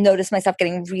noticed myself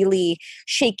getting really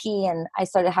shaky, and I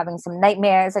started having some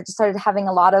nightmares. I just started having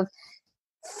a lot of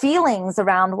feelings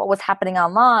around what was happening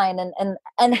online,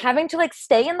 and having to like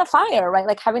stay in the fire, right?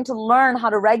 Like having to learn how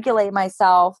to regulate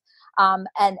myself,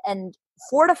 and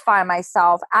fortify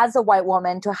myself as a white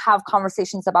woman to have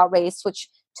conversations about race, which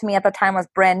to me at the time was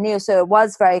brand new. So it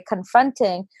was very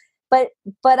confronting. But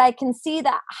I can see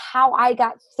that how I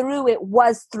got through it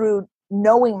was through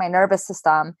knowing my nervous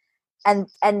system and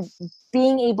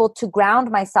being able to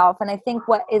ground myself. And I think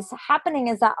what is happening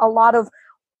is that a lot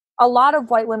of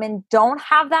white women don't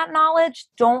have that knowledge,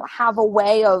 don't have a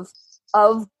way of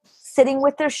sitting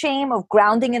with their shame, of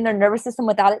grounding in their nervous system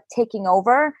without it taking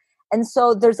over. And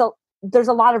so there's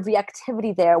a lot of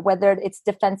reactivity there, whether it's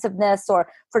defensiveness or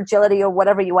fragility or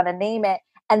whatever you want to name it,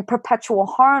 and perpetual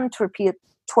harm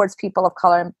towards people of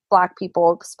color and Black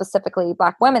people specifically,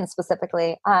 Black women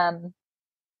specifically. And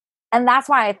that's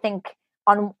why I think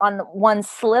on one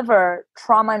sliver,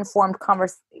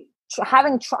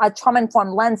 having a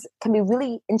trauma-informed lens can be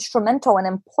really instrumental and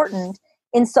important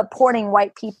in supporting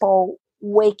white people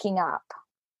waking up.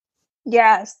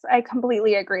 Yes, I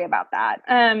completely agree about that.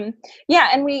 Yeah,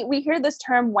 and we hear this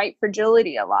term white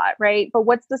fragility a lot, right? But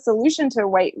what's the solution to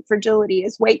white fragility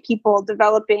is white people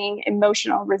developing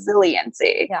emotional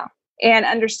resiliency. Yeah. And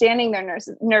understanding their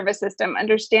nervous system,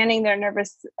 understanding their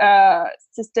nervous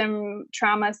system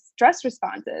trauma stress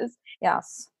responses.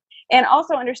 Yes. And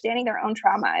also understanding their own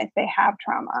trauma if they have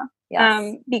trauma.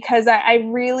 Yes. Because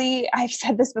I've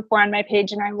said this before on my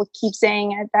page, and I will keep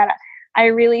saying it, that I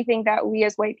really think that we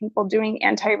as white people doing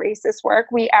anti-racist work,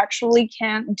 we actually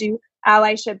can't do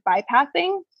allyship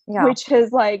bypassing, which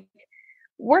is like,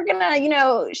 we're going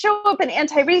to, show up in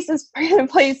anti-racist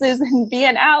places and be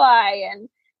an ally.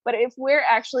 But if we're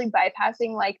actually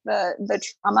bypassing like the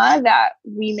trauma that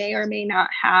we may or may not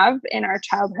have in our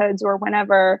childhoods or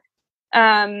whenever,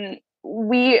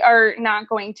 we are not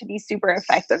going to be super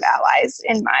effective allies,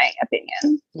 in my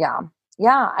opinion.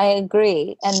 Yeah, I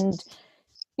agree. And,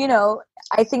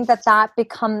 I think that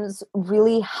becomes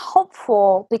really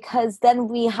helpful, because then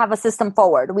we have a system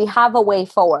forward. We have a way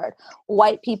forward.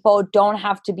 White people don't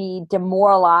have to be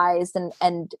demoralized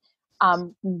and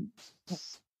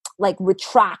like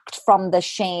retract from the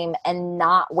shame and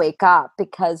not wake up,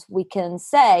 because we can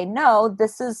say, no,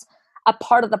 this is a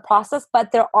part of the process,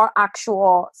 but there are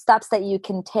actual steps that you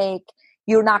can take.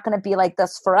 You're not going to be like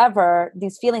this forever.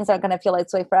 These feelings aren't going to feel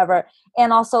this way forever.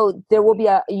 And also there will be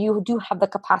you do have the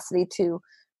capacity to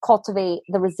cultivate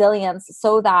the resilience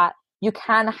so that you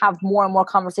can have more and more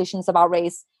conversations about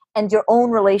race and your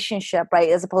own relationship, right?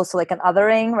 As opposed to like an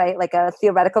othering, right? Like a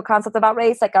theoretical concept about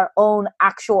race, like our own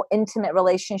actual intimate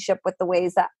relationship with the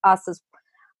ways that us as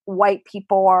white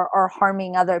people are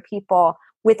harming other people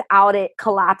without it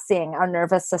collapsing our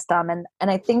nervous system. And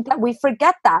I think that we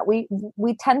forget that. We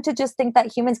tend to just think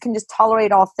that humans can just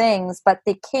tolerate all things, but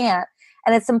they can't.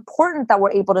 And it's important that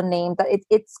we're able to name that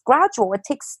it's gradual. It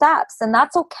takes steps, and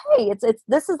that's okay.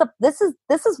 This is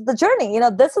the journey.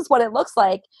 This is what it looks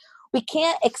like. We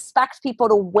can't expect people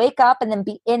to wake up and then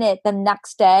be in it the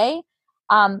next day.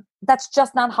 That's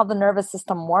just not how the nervous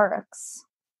system works.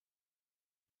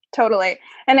 Totally.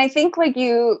 And I think like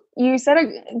you said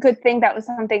a good thing that was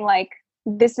something like,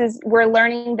 we're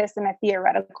learning this in a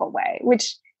theoretical way,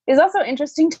 which is also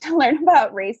interesting to learn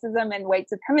about racism and white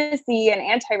supremacy and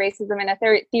anti-racism in a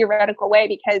theoretical way,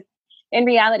 because in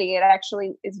reality, it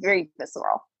actually is very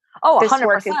visceral. Oh, This 100%.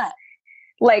 work is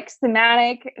like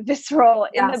somatic, visceral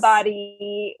in the Yes.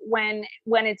 body when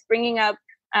it's bringing up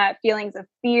feelings of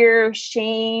fear,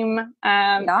 shame,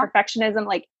 perfectionism,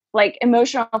 like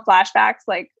emotional flashbacks.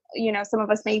 Like, some of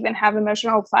us may even have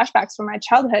emotional flashbacks from our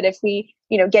childhood. If we,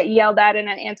 get yelled at in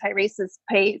an anti-racist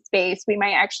space, we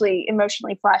might actually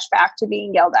emotionally flash back to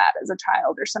being yelled at as a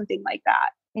child or something like that.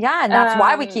 Yeah, and that's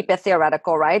why we keep it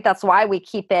theoretical, right? That's why we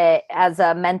keep it as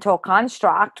a mental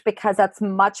construct, because that's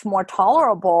much more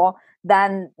tolerable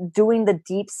than doing the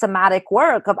deep somatic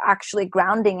work of actually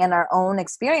grounding in our own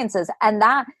experiences. And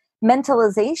that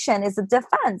mentalization is a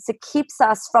defense. It keeps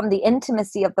us from the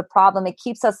intimacy of the problem. It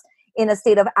keeps us in a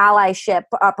state of allyship,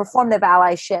 performative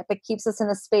allyship. It keeps us in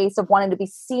a space of wanting to be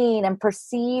seen and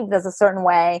perceived as a certain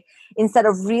way, instead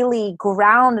of really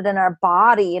grounded in our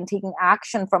body and taking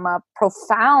action from a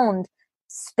profound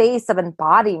space of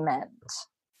embodiment.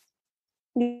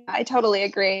 Yeah, I totally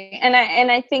agree. And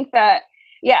I think that,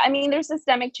 there's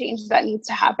systemic change that needs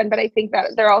to happen, but I think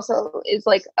that there also is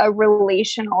like a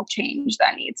relational change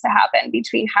that needs to happen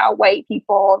between how white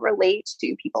people relate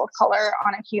to people of color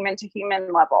on a human to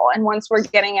human level. And once we're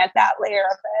getting at that layer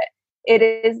of it, it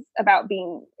is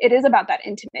about that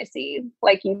intimacy,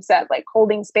 like you said, like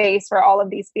holding space for all of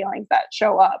these feelings that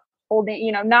show up,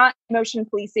 holding, not emotion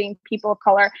policing people of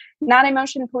color, not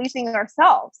emotion policing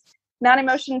ourselves, not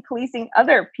emotion policing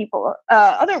other people,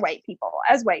 other white people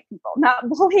as white people, not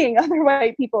bullying other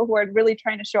white people who are really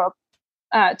trying to show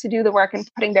up to do the work and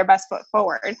putting their best foot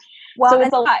forward. Well, so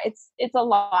it's a lot. It's a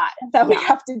lot that we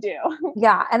have to do.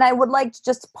 Yeah. And I would like to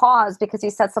just pause, because you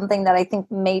said something that I think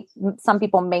some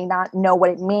people may not know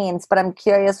what it means, but I'm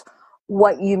curious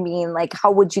what you mean. Like,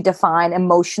 how would you define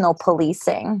emotional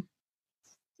policing?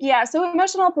 Yeah, so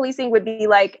emotional policing would be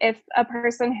like if a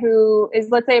person who is,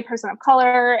 let's say, a person of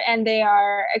color, and they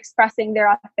are expressing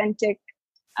their authentic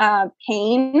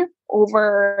pain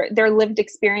over their lived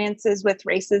experiences with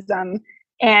racism,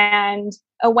 and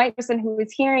a white person who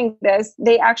is hearing this,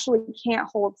 they actually can't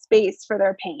hold space for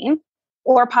their pain,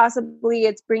 or possibly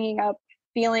it's bringing up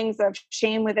feelings of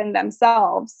shame within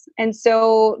themselves. And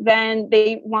so then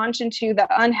they launch into the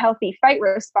unhealthy fight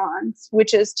response,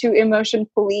 which is to emotion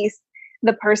police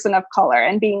the person of color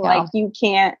and being like, you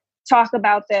can't talk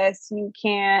about this, you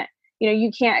can't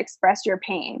express your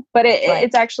pain. But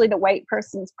it's actually the white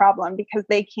person's problem, because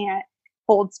they can't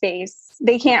hold space.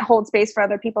 They can't hold space for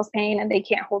other people's pain, and they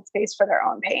can't hold space for their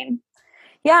own pain.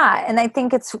 Yeah. And I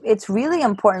think it's really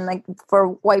important, like, for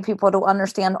white people to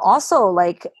understand also,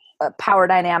 like, power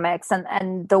dynamics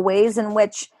and the ways in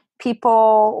which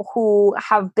people who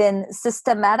have been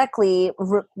systematically,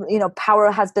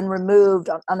 power has been removed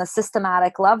on a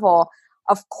systematic level.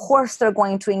 Of course, they're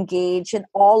going to engage in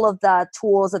all of the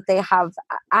tools that they have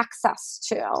access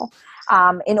to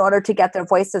in order to get their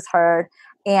voices heard.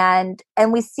 And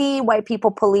we see white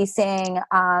people policing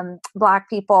Black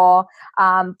people.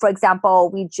 For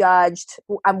example, we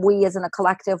as in a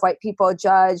collective, white people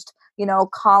judged,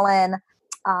 Colin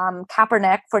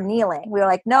Kaepernick for kneeling. We were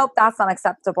like, nope, that's not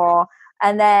acceptable.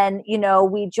 And then,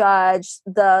 we judged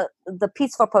the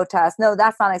peaceful protest. No,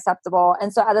 that's not acceptable.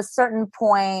 And so at a certain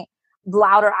point,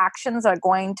 louder actions are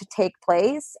going to take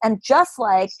place. And just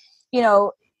like,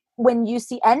 when you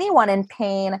see anyone in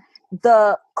pain,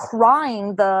 the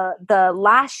crying, the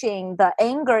lashing, the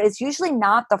anger is usually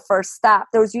not the first step.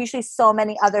 There's usually so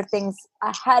many other things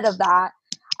ahead of that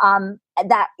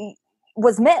that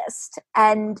was missed.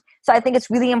 And so I think it's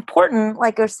really important,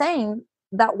 like you're saying,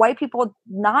 that white people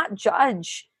not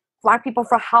judge Black people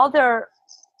for how they're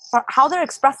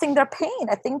expressing their pain.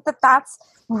 I think that that's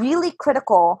really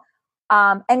critical,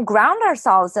 and ground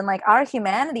ourselves in like our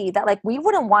humanity, that like we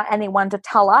wouldn't want anyone to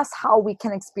tell us how we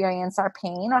can experience our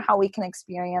pain or how we can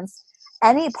experience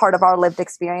any part of our lived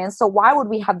experience. So why would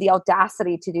we have the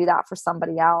audacity to do that for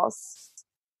somebody else?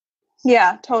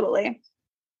 Yeah, totally.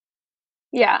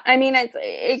 Yeah, I mean,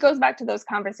 it goes back to those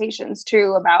conversations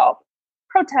too about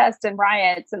protests and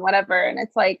riots and whatever. And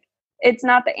it's like, it's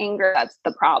not the anger that's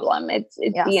the problem. It's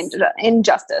the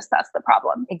injustice that's the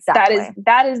problem. Exactly.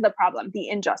 That is the problem, the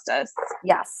injustice.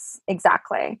 Yes,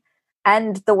 exactly.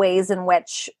 And the ways in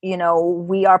which,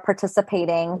 we are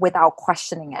participating without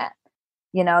questioning it.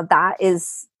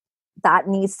 That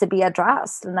needs to be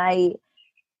addressed. And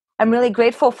I'm really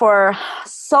grateful for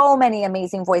so many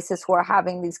amazing voices who are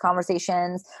having these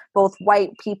conversations, both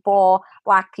white people,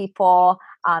 Black people,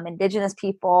 Indigenous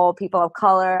people, people of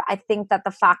color. I think that the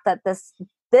fact that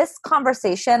this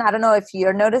conversation, I don't know if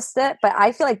you noticed it, but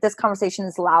I feel like this conversation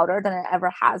is louder than it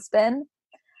ever has been.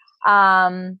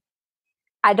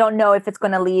 I don't know if it's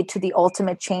going to lead to the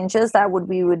ultimate changes that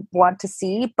we would want to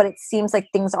see, but it seems like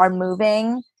things are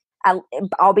moving,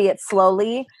 albeit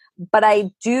slowly. But I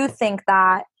do think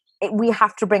that we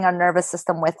have to bring our nervous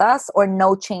system with us, or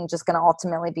no change is going to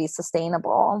ultimately be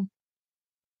sustainable.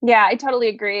 Yeah, I totally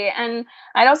agree. And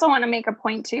I'd also want to make a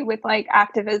point too with like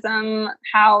activism,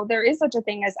 how there is such a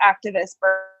thing as activist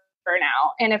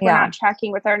burnout. And if we're not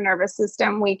tracking with our nervous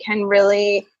system, we can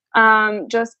really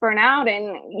just burn out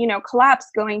and, collapse,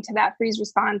 going to that freeze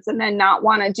response, and then not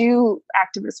want to do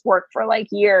activist work for like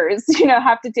years,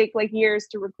 have to take like years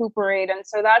to recuperate. And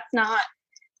so that's not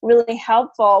really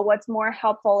helpful. What's more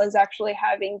helpful is actually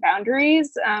having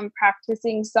boundaries,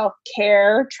 practicing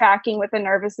self-care, tracking with the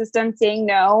nervous system, saying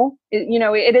no.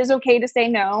 It is okay to say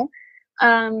no.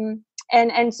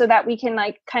 And so that we can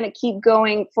like kind of keep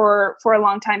going for a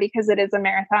long time, because it is a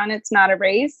marathon. It's not a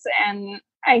race. And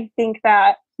I think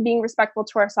that being respectful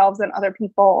to ourselves and other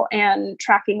people and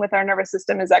tracking with our nervous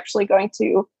system is actually going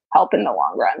to help in the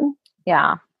long run.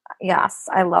 Yeah. Yes.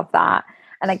 I love that.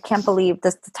 And I can't believe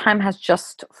the time has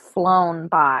just flown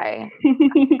by.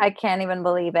 I can't even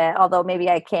believe it, although maybe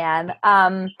I can.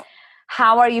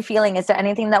 How are you feeling? Is there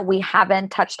anything that we haven't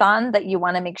touched on that you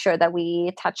want to make sure that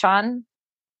we touch on?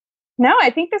 No,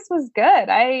 I think this was good.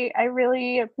 I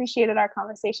really appreciated our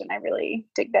conversation. I really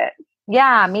digged it.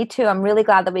 Yeah, me too. I'm really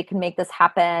glad that we can make this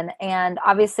happen. And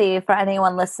obviously, for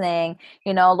anyone listening,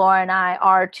 Laura and I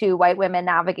are two white women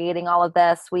navigating all of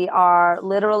this. We are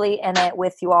literally in it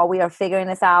with you all. We are figuring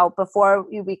this out. Before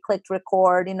we clicked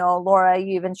record, Laura,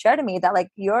 you even shared to me that like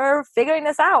you're figuring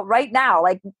this out right now,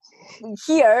 like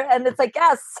here. And it's like,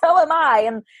 yes, so am I.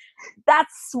 And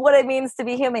that's what it means to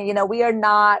be human. We are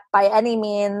not by any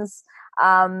means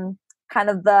kind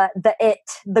of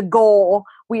the goal.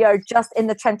 We are just in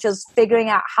the trenches figuring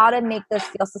out how to make this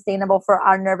feel sustainable for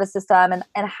our nervous system,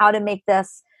 and how to make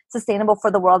this sustainable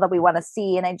for the world that we want to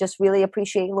see. And I just really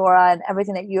appreciate, Laura, and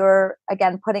everything that you're,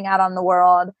 again, putting out on the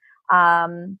world,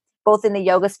 both in the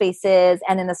yoga spaces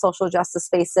and in the social justice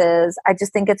spaces. I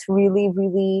just think it's really,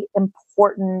 really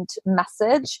important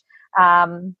message.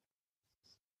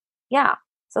 Yeah.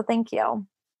 So thank you.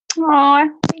 Oh,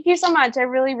 thank you so much. I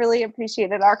really, really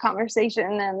appreciated our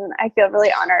conversation, and I feel really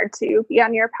honored to be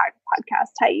on your podcast,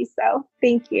 Thais. So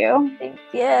thank you. Thank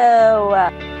you.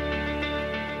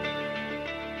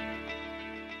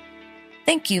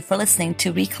 Thank you for listening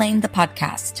to Reclaim the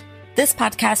Podcast. This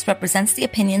podcast represents the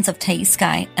opinions of Thais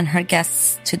Sky and her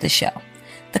guests to the show.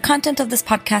 The content of this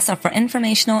podcast are for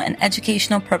informational and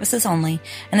educational purposes only,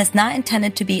 and is not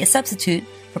intended to be a substitute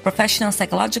for professional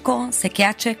psychological,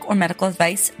 psychiatric, or medical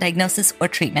advice, diagnosis, or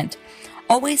treatment.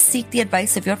 Always seek the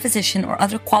advice of your physician or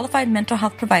other qualified mental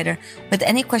health provider with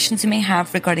any questions you may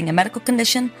have regarding a medical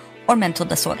condition or mental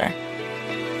disorder.